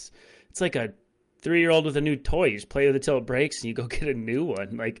like a 3-year-old with a new toy. You just play with it till it breaks and you go get a new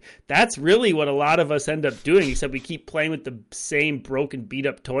one. Like, that's really what a lot of us end up doing, except we keep playing with the same broken,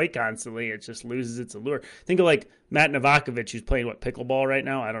 beat-up toy constantly. It just loses its allure. Think of like Matt Novakovic, who's playing, pickleball right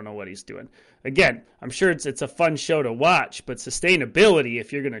now? I don't know what he's doing. Again, I'm sure it's a fun show to watch, but sustainability,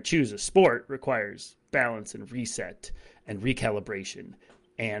 if you're going to choose a sport, requires balance and reset and recalibration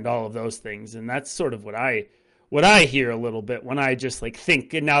and all of those things. And that's sort of what I hear a little bit when I just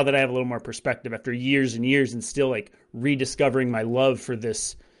think, and now that I have a little more perspective after years and years and still rediscovering my love for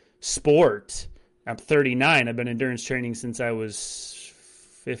this sport. I'm 39. I've been endurance training since I was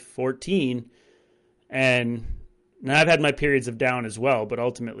 14. And I've had my periods of down as well, but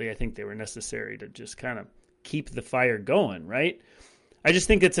ultimately I think they were necessary to just kind of keep the fire going, right? I just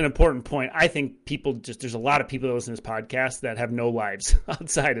think it's an important point. I think there's a lot of people that listen to this podcast that have no lives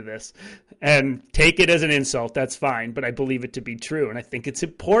outside of this, and take it as an insult. That's fine, but I believe it to be true. And I think it's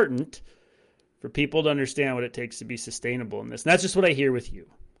important for people to understand what it takes to be sustainable in this. And that's just what I hear with you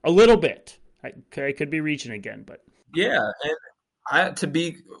a little bit. I could be reaching again, but yeah. And to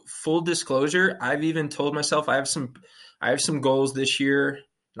be full disclosure, I've even told myself I have some goals this year,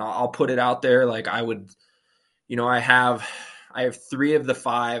 and I'll put it out there. Like I would, I have 3 of the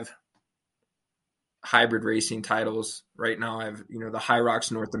 5 hybrid racing titles right now. I have, the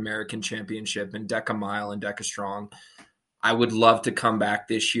Hyrox North American Championship and Deca Mile and Deca Strong. I would love to come back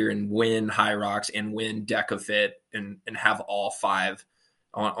this year and win Hyrox and win Deca Fit and have all 5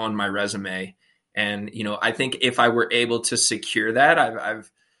 on my resume. And, I think if I were able to secure that,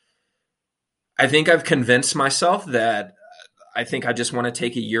 I think I've convinced myself that I think I just want to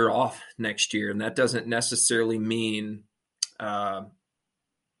take a year off next year. And that doesn't necessarily mean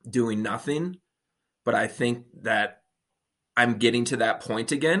doing nothing, but I think that I'm getting to that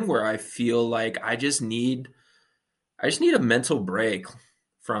point again where I feel like I just need a mental break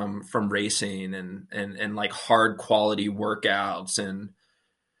from racing and like hard quality workouts and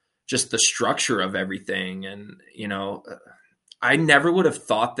just the structure of everything. And I never would have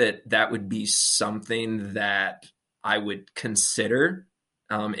thought that would be something that I would consider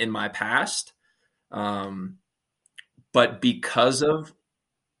in my past. But because of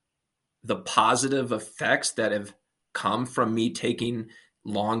the positive effects that have come from me taking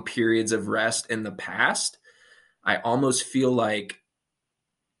long periods of rest in the past, I almost feel like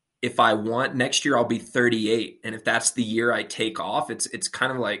if I want next year, I'll be 38. And if that's the year I take off, it's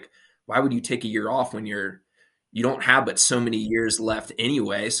kind of like, why would you take a year off when you don't have but so many years left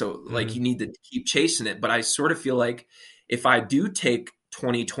anyway? So like you need to keep chasing it. But I sort of feel like if I do take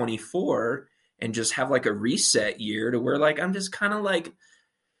 2024 and just have like a reset year to where like I'm just kind of like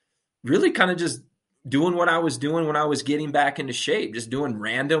really kind of just doing what I was doing when I was getting back into shape, just doing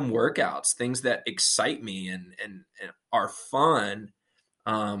random workouts, things that excite me and are fun.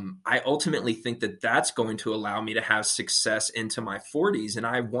 I ultimately think that that's going to allow me to have success into my 40s. And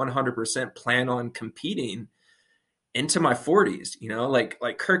I 100% plan on competing into my 40s. You know, like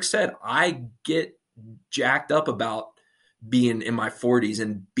Kirk said, I get jacked up about being in my 40s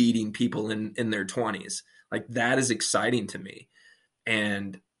and beating people in their 20s. Like that is exciting to me.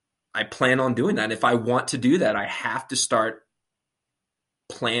 And I plan on doing that. If I want to do that, I have to start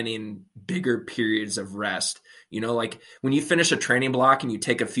planning bigger periods of rest. You know, like when you finish a training block and you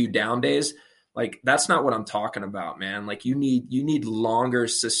take a few down days, like that's not what I'm talking about, man. Like you need longer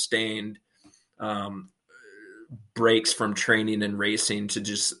sustained breaks from training and racing to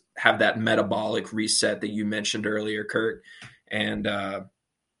just have that metabolic reset that you mentioned earlier, Kurt. And I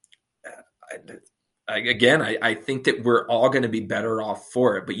think that we're all going to be better off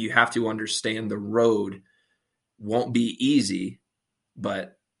for it, but you have to understand the road won't be easy,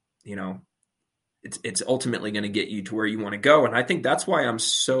 but you know, it's ultimately going to get you to where you want to go. And I think that's why I'm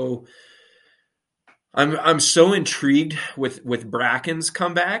so intrigued with Bracken's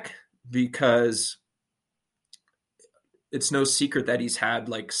comeback, because it's no secret that he's had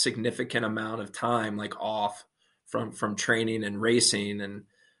like significant amount of time like off from training and racing. And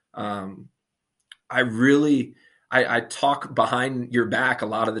I talk behind your back a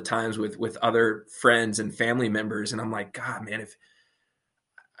lot of the times with other friends and family members, and I'm like, God, man, if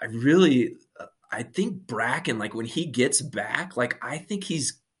I think Bracken, like when he gets back, like I think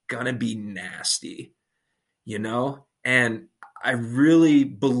he's gonna be nasty, you know? And I really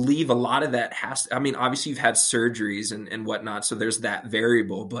believe a lot of that I mean, obviously you've had surgeries and whatnot, so there's that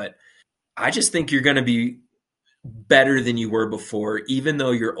variable, but I just think you're gonna be better than you were before, even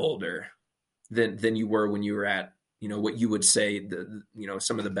though you're older than you were when you were at, you know, what you would say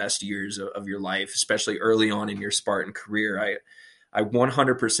some of the best years of your life, especially early on in your Spartan career. I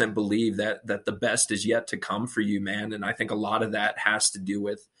 100% believe that the best is yet to come for you, man. And I think a lot of that has to do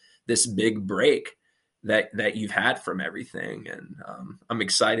with this big break that you've had from everything. And I'm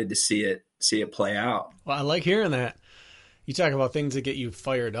excited to see it play out. Well, I like hearing that. You talk about things that get you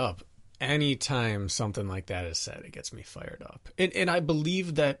fired up. Anytime something like that is said, it gets me fired up. And I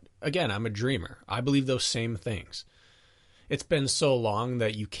believe that, again, I'm a dreamer. I believe those same things. It's been so long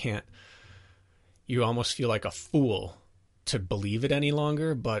that you almost feel like a fool to believe it any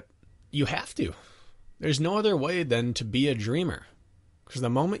longer, but you have to. There's no other way than to be a dreamer. Because the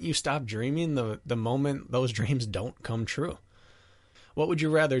moment you stop dreaming, the moment those dreams don't come true. What would you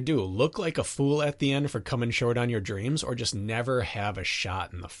rather do? Look like a fool at the end for coming short on your dreams, or just never have a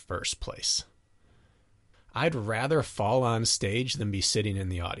shot in the first place? I'd rather fall on stage than be sitting in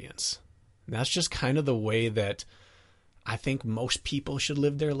the audience. And that's just kind of the way that I think most people should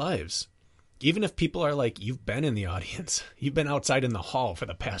live their lives. Even if people are like, you've been in the audience, you've been outside in the hall for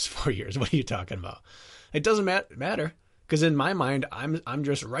the past 4 years, what are you talking about? It doesn't matter, because in my mind, I'm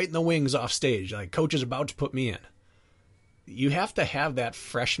just right in the wings off stage, like coach is about to put me in. You have to have that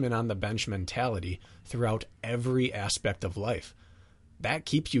freshman on the bench mentality throughout every aspect of life. That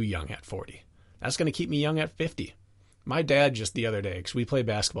keeps you young at 40. That's going to keep me young at 50. My dad just the other day, because we play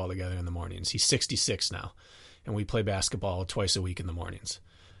basketball together in the mornings. He's 66 now, and we play basketball twice a week in the mornings.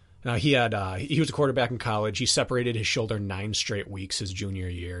 Now, he was a quarterback in college. He separated his shoulder 9 straight weeks his junior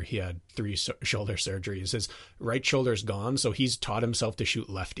year. He had 3 shoulder surgeries. His right shoulder's gone, so he's taught himself to shoot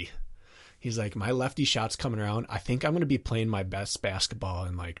lefty. He's like, my lefty shot's coming around. I think I'm going to be playing my best basketball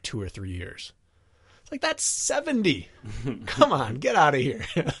in like 2 or 3 years. It's like, that's 70. Come on, get out of here.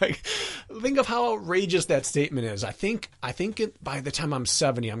 Like, think of how outrageous that statement is. I think by the time I'm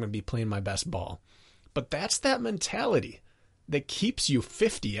 70, I'm going to be playing my best ball. But that's that mentality that keeps you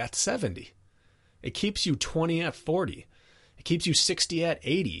 50 at 70. It keeps you 20 at 40. It keeps you 60 at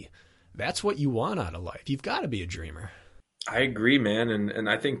 80. That's what you want out of life. You've got to be a dreamer. I agree, man. And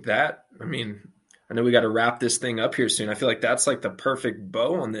I think that, I mean, I know we got to wrap this thing up here soon. I feel like that's like the perfect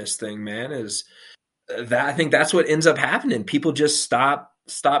bow on this thing, man, is that I think that's what ends up happening. People just stop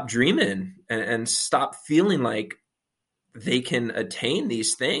dreaming and stop feeling like they can attain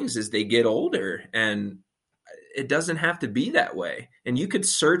these things as they get older. And it doesn't have to be that way. And you could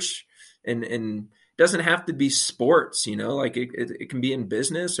search and it doesn't have to be sports, you know, like it can be in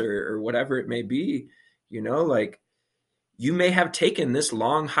business or whatever it may be, you know, like you may have taken this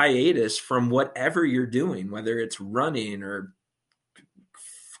long hiatus from whatever you're doing, whether it's running or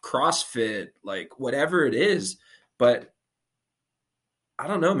CrossFit, like whatever it is. But I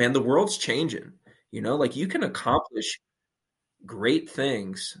don't know, man, the world's changing, you know, like you can accomplish great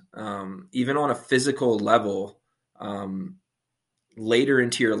things, even on a physical level, later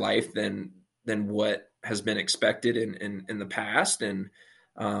into your life than what has been expected in the past. And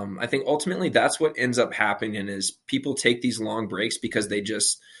I think ultimately that's what ends up happening is people take these long breaks because they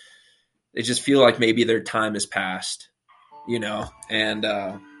just feel like maybe their time has passed, and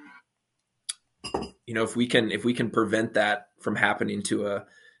if we can prevent that from happening to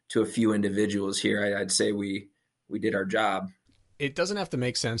a few individuals here, I'd say we did our job. It doesn't have to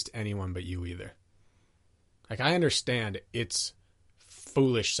make sense to anyone but you either. Like, I understand it's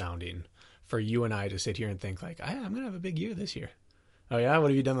foolish sounding for you and I to sit here and think like, I'm going to have a big year this year. Oh yeah?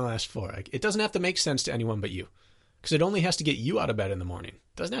 What have you done the last 4? Like, it doesn't have to make sense to anyone but you, because it only has to get you out of bed in the morning.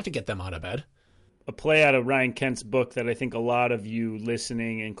 It doesn't have to get them out of bed. A play out of Ryan Kent's book that I think a lot of you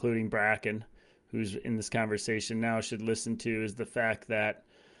listening, including Bracken, who's in this conversation now, should listen to is the fact that,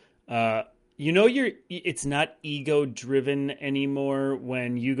 it's not ego driven anymore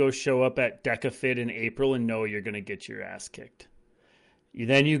when you go show up at DecaFit in April and know you're going to get your ass kicked.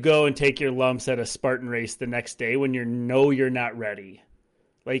 Then you go and take your lumps at a Spartan race the next day when you're not ready.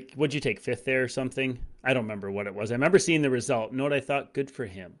 Like, what'd you take, 5th there or something? I don't remember what it was. I remember seeing the result. You know what I thought? Good for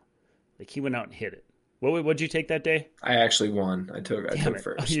him. Like, he went out and hit it. What'd you take that day? I actually won. I took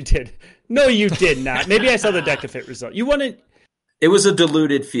first. Oh, you did. No, you did not. Maybe I saw the DecaFit result. You won it. It was a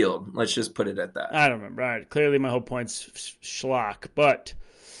diluted field. Let's just put it at that. I don't remember. All right. Clearly my whole point's schlock. But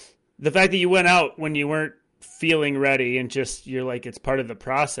the fact that you went out when you weren't feeling ready and just you're like, it's part of the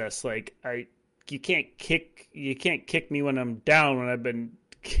process. Like, you can't kick me when I'm down, when I've been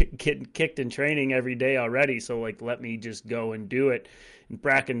getting kicked in training every day already. So like, let me just go and do it. And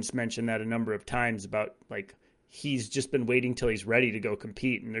Bracken's mentioned that a number of times about like, he's just been waiting till he's ready to go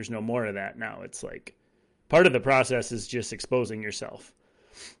compete. And there's no more of that now. It's like, part of the process is just exposing yourself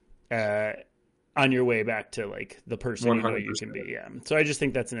on your way back to like the person 100%. You know you can be. Yeah. So I just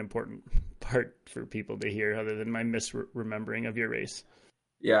think that's an important part for people to hear, other than my misremembering of your race.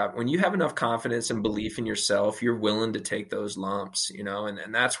 Yeah. When you have enough confidence and belief in yourself, you're willing to take those lumps,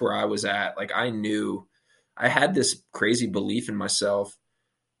 and that's where I was at. Like, I knew I had this crazy belief in myself,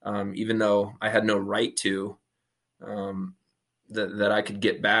 even though I had no right to, that I could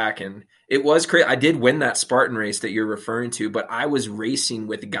get back. And it was crazy. I did win that Spartan race that you're referring to, but I was racing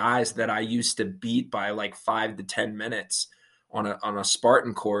with guys that I used to beat by like 5 to 10 minutes on a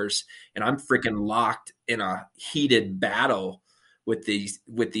Spartan course. And I'm freaking locked in a heated battle with these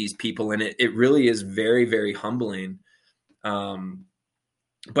people. And it really is very, very humbling.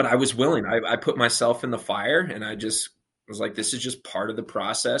 But I was willing. I put myself in the fire, and I just was like, this is just part of the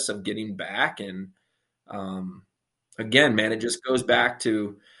process of getting back. And, again, man, it just goes back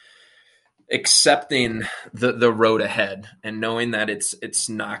to accepting the road ahead and knowing that it's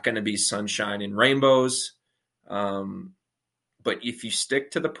not going to be sunshine and rainbows. But if you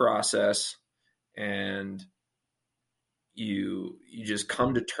stick to the process and you just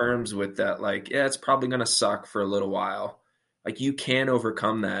come to terms with that, like, yeah, it's probably going to suck for a little while. Like, you can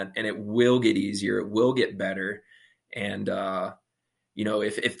overcome that, and it will get easier. It will get better. And,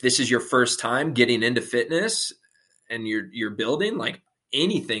 if this is your first time getting into fitness, and you're building, like,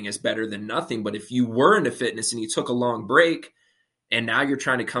 anything is better than nothing. But if you were into fitness and you took a long break and now you're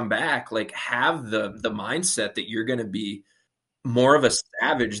trying to come back, like, have the mindset that you're going to be more of a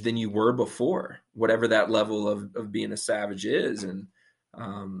savage than you were before, whatever that level of being a savage is. And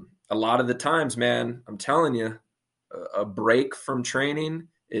a lot of the times, man, I'm telling you, a break from training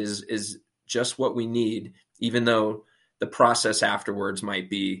is just what we need, even though the process afterwards might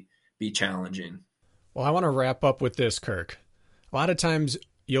be challenging. Well, I want to wrap up with this, Kirk. A lot of times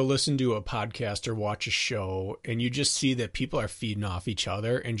you'll listen to a podcast or watch a show and you just see that people are feeding off each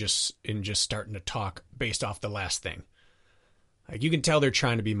other and just starting to talk based off the last thing. Like, you can tell they're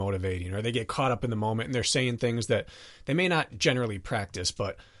trying to be motivating, or they get caught up in the moment and they're saying things that they may not generally practice,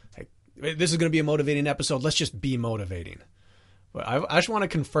 but like, this is going to be a motivating episode. Let's just be motivating. But I just want to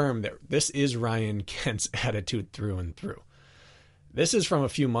confirm that this is Ryan Kent's attitude through and through. This is from a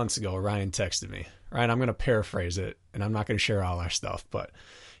few months ago. Ryan texted me. Ryan, I'm going to paraphrase it, and I'm not going to share all our stuff, but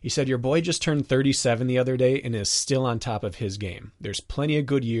he said, your boy just turned 37 the other day and is still on top of his game. There's plenty of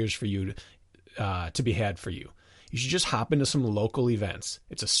good years for you to be had for you. You should just hop into some local events.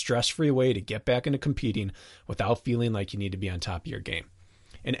 It's a stress-free way to get back into competing without feeling like you need to be on top of your game.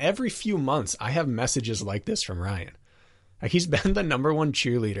 And every few months, I have messages like this from Ryan. Like, he's been the number one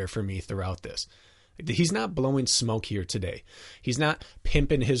cheerleader for me throughout this. He's not blowing smoke here today. He's not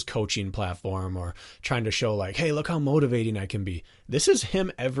pimping his coaching platform or trying to show like, hey, look how motivating I can be. This is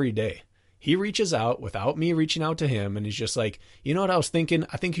him every day. He reaches out without me reaching out to him, and he's just like, you know what I was thinking?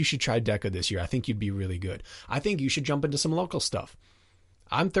 I think you should try DECA this year. I think you'd be really good. I think you should jump into some local stuff.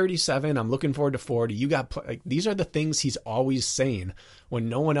 I'm 37. I'm looking forward to 40. You got like, these are the things he's always saying when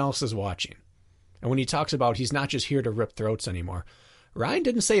no one else is watching. And when he talks about he's not just here to rip throats anymore, Ryan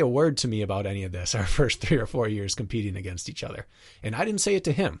didn't say a word to me about any of this our first 3 or 4 years competing against each other. And I didn't say it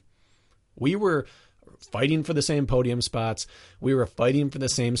to him. We were fighting for the same podium spots. We were fighting for the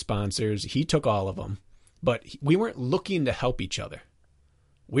same sponsors. He took all of them. But we weren't looking to help each other.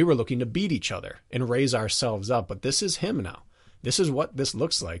 We were looking to beat each other and raise ourselves up. But this is him now. This is what this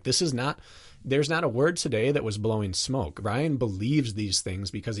looks like. This is not, there's not a word today that was blowing smoke. Ryan believes these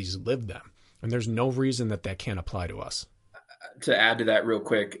things because he's lived them. And there's no reason that that can't apply to us. To add to that real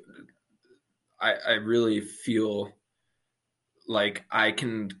quick, I really feel like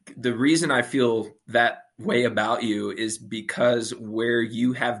the reason I feel that way about you is because where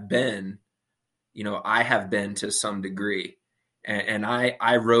you have been, I have been to some degree, and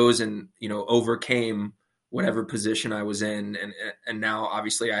I rose and, overcame whatever position I was in. And now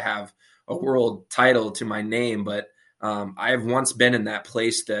obviously I have a world title to my name, but I have once been in that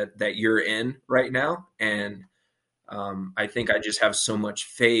place that you're in right now. And I think I just have so much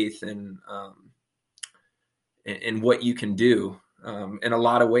faith in what you can do. In a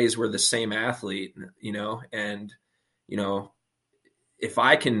lot of ways, we're the same athlete, and, if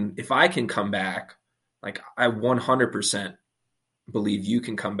I can come back, like I 100% believe you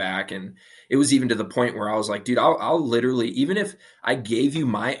can come back. And it was even to the point where I was like, dude, I'll literally, even if I gave you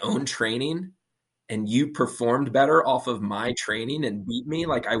my own training and you performed better off of my training and beat me,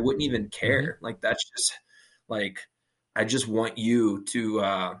 like I wouldn't even care. Mm-hmm. Like, that's just like, I just want you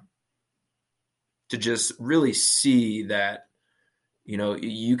to just really see that,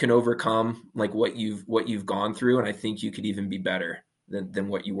 you can overcome like what you've gone through. And I think you could even be better than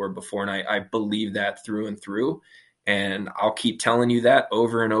what you were before. And I believe that through and through. And I'll keep telling you that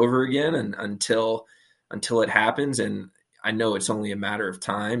over and over again and until it happens. And I know it's only a matter of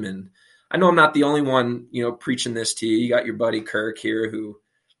time. And I know I'm not the only one, preaching this to you. You got your buddy Kirk here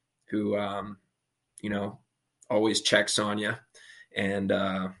who always checks on you. And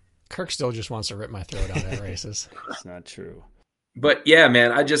Kirk still just wants to rip my throat out at races. That's not true. But yeah,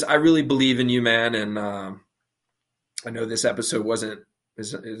 man, I really believe in you, man. And I know this episode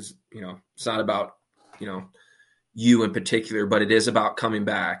is it's not about, you in particular, but it is about coming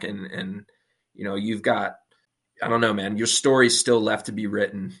back and you've got, I don't know, man, your story's still left to be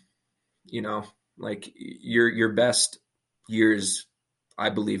written, like your best years, I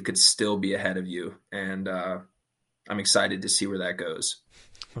believe, could still be ahead of you. And I'm excited to see where that goes.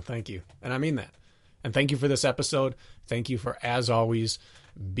 Well, thank you. And I mean that. And thank you for this episode. Thank you for, as always,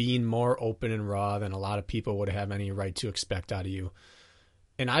 being more open and raw than a lot of people would have any right to expect out of you.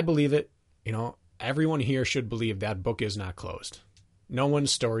 And I believe it. Everyone here should believe that book is not closed. No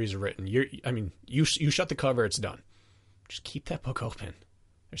one's story is written. You shut the cover, it's done. Just keep that book open.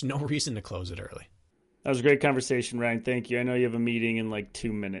 There's no reason to close it early. That was a great conversation, Ryan. Thank you. I know you have a meeting in like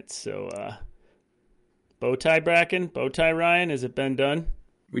 2 minutes. So, bow tie Bracken, bow tie Ryan, has it been done?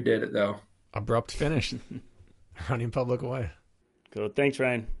 We did it, though. Abrupt finish. Running public away. Cool. Thanks,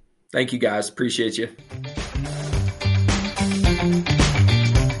 Ryan. Thank you, guys. Appreciate you.